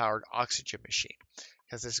self-powered oxygen machine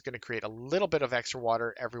because this is going to create a little bit of extra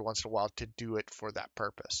water every once in a while to do it for that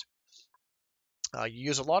purpose. You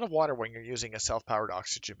use a lot of water when you're using a self-powered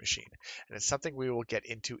oxygen machine, and it's something we will get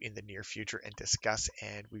into in the near future and discuss,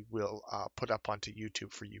 and we will put up onto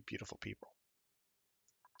YouTube for you beautiful people.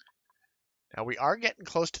 Now we are getting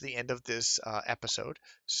close to the end of this episode,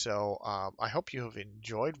 so I hope you have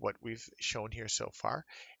enjoyed what we've shown here so far.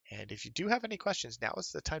 And if you do have any questions, now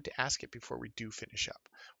is the time to ask it before we do finish up.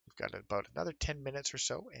 We've got about another 10 minutes or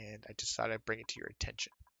so, and I just thought I'd bring it to your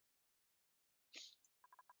attention.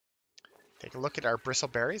 Take a look at our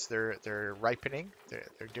bristleberries. They're ripening.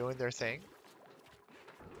 They're doing their thing.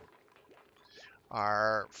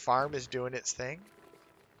 Our farm is doing its thing.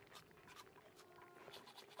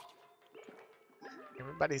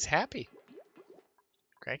 Everybody's happy.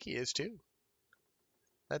 Cranky is too.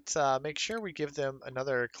 Let's make sure we give them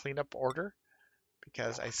another cleanup order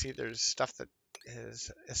because I see there's stuff that has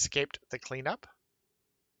escaped the cleanup.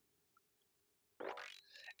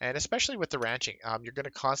 And especially with the ranching, you're going to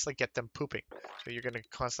constantly get them pooping. So you're going to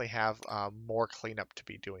constantly have more cleanup to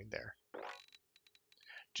be doing there.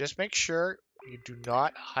 Just make sure you do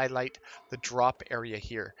not highlight the drop area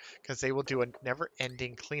here because they will do a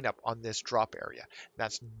never-ending cleanup on this drop area.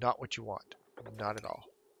 That's not what you want. Not at all.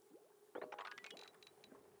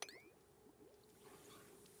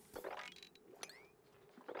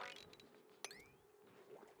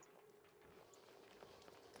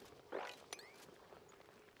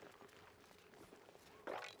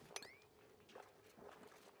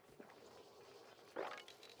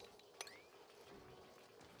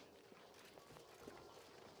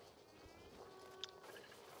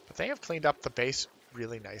 But they have cleaned up the base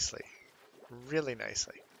really nicely. Really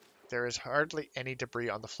nicely. There is hardly any debris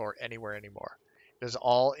on the floor anywhere anymore. It is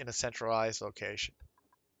all in a centralized location.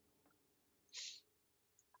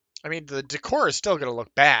 I mean, the decor is still going to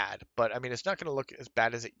look bad, but I mean, it's not going to look as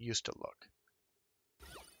bad as it used to look.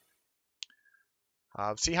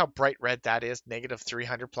 See how bright red that is? Negative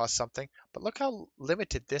 300 plus something. But look how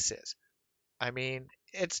limited this is. I mean,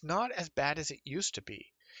 it's not as bad as it used to be.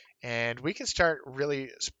 And we can start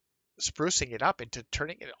really sprucing it up into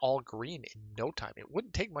turning it all green in no time. It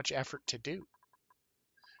wouldn't take much effort to do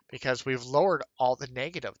because we've lowered all the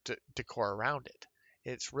negative decor around it.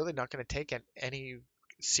 It's really not going to take any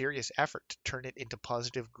serious effort to turn it into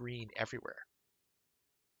positive green everywhere.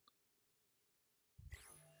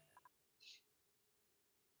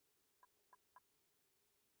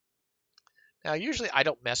 Now, usually I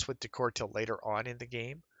don't mess with decor till later on in the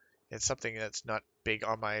game. It's something that's not big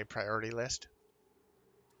on my priority list.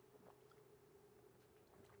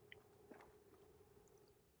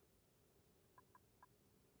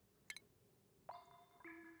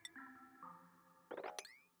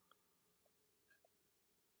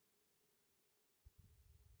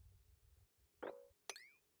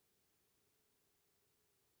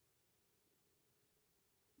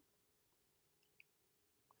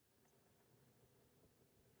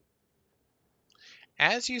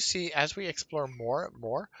 As you see, as we explore more and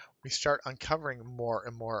more, we start uncovering more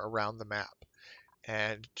and more around the map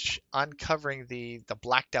and uncovering the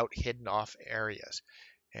blacked out hidden off areas.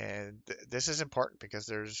 And this is important because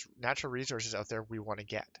there's natural resources out there we want to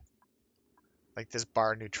get, like this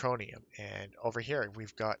bar neutronium. And over here,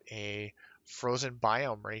 we've got a frozen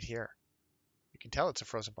biome right here. You can tell it's a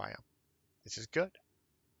frozen biome. This is good.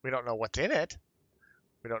 We don't know what's in it.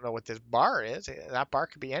 We don't know what this bar is. That bar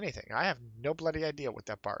could be anything. I have no bloody idea what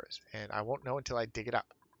that bar is, and I won't know until I dig it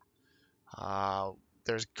up. Uh,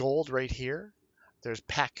 there's gold right here. There's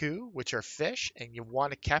paku, which are fish, and you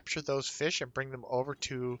want to capture those fish and bring them over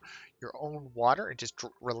to your own water and just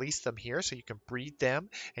release them here so you can breed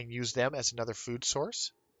them and use them as another food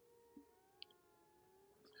source.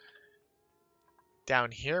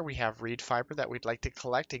 Down here we have reed fiber that we'd like to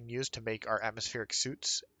collect and use to make our atmospheric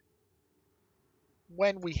suits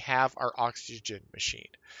when we have our oxygen machine.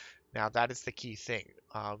 Now that is the key thing.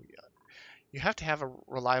 You have to have a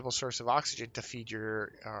reliable source of oxygen to feed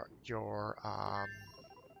your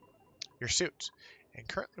suits, and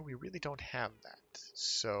currently we really don't have that.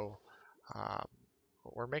 So um,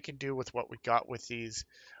 we're making do with what we got with these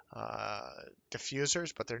uh,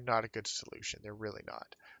 diffusers, but they're not a good solution. They're really not.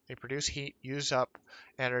 They produce heat, use up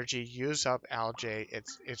energy, use up algae.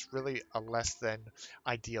 It's really a less than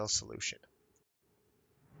ideal solution.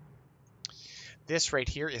 This right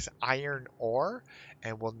here is iron ore,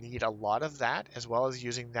 and we'll need a lot of that, as well as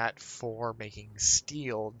using that for making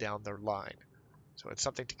steel down the line. So it's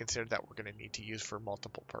something to consider that we're going to need to use for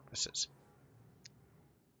multiple purposes.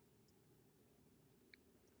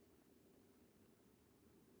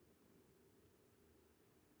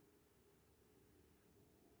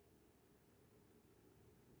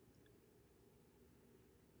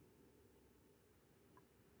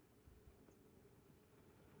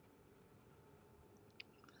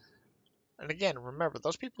 And again, remember,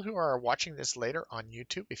 those people who are watching this later on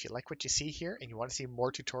YouTube, if you like what you see here and you want to see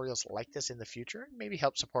more tutorials like this in the future, maybe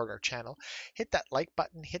help support our channel, hit that like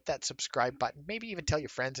button, hit that subscribe button, maybe even tell your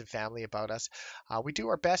friends and family about us. We do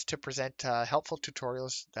our best to present helpful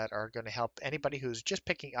tutorials that are going to help anybody who's just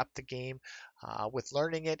picking up the game with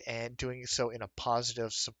learning it and doing so in a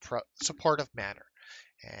positive, supportive manner.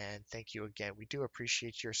 And thank you again. We do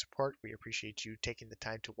appreciate your support. We appreciate you taking the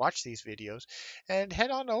time to watch these videos. And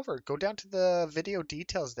head on over, go down to the video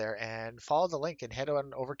details there and follow the link and head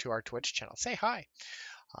on over to our Twitch channel. Say hi.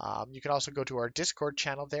 You can also go to our Discord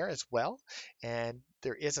channel there as well. And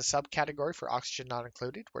there is a subcategory for Oxygen Not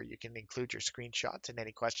Included where you can include your screenshots and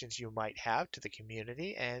any questions you might have to the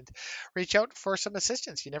community and reach out for some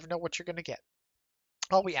assistance. You never know what you're going to get.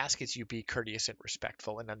 All we ask is you be courteous and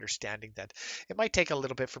respectful and understanding that it might take a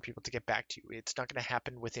little bit for people to get back to you. It's not going to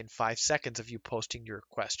happen within 5 seconds of you posting your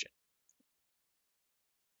question.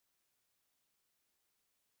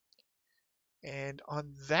 And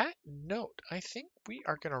on that note, I think we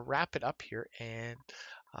are going to wrap it up here and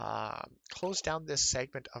close down this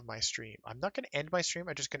segment of my stream. I'm not going to end my stream.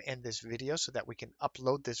 I'm just going to end this video so that we can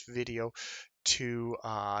upload this video to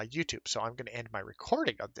YouTube. So I'm going to end my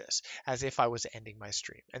recording of this as if I was ending my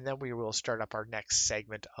stream. And then we will start up our next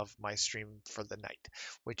segment of my stream for the night,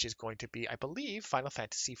 which is going to be, I believe, Final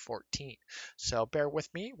Fantasy XIV. So bear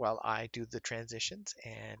with me while I do the transitions,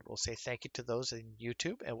 and we'll say thank you to those in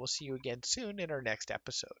YouTube, and we'll see you again soon in our next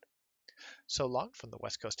episode. So long from the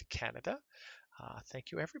west coast of Canada.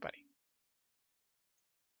 Thank you, everybody.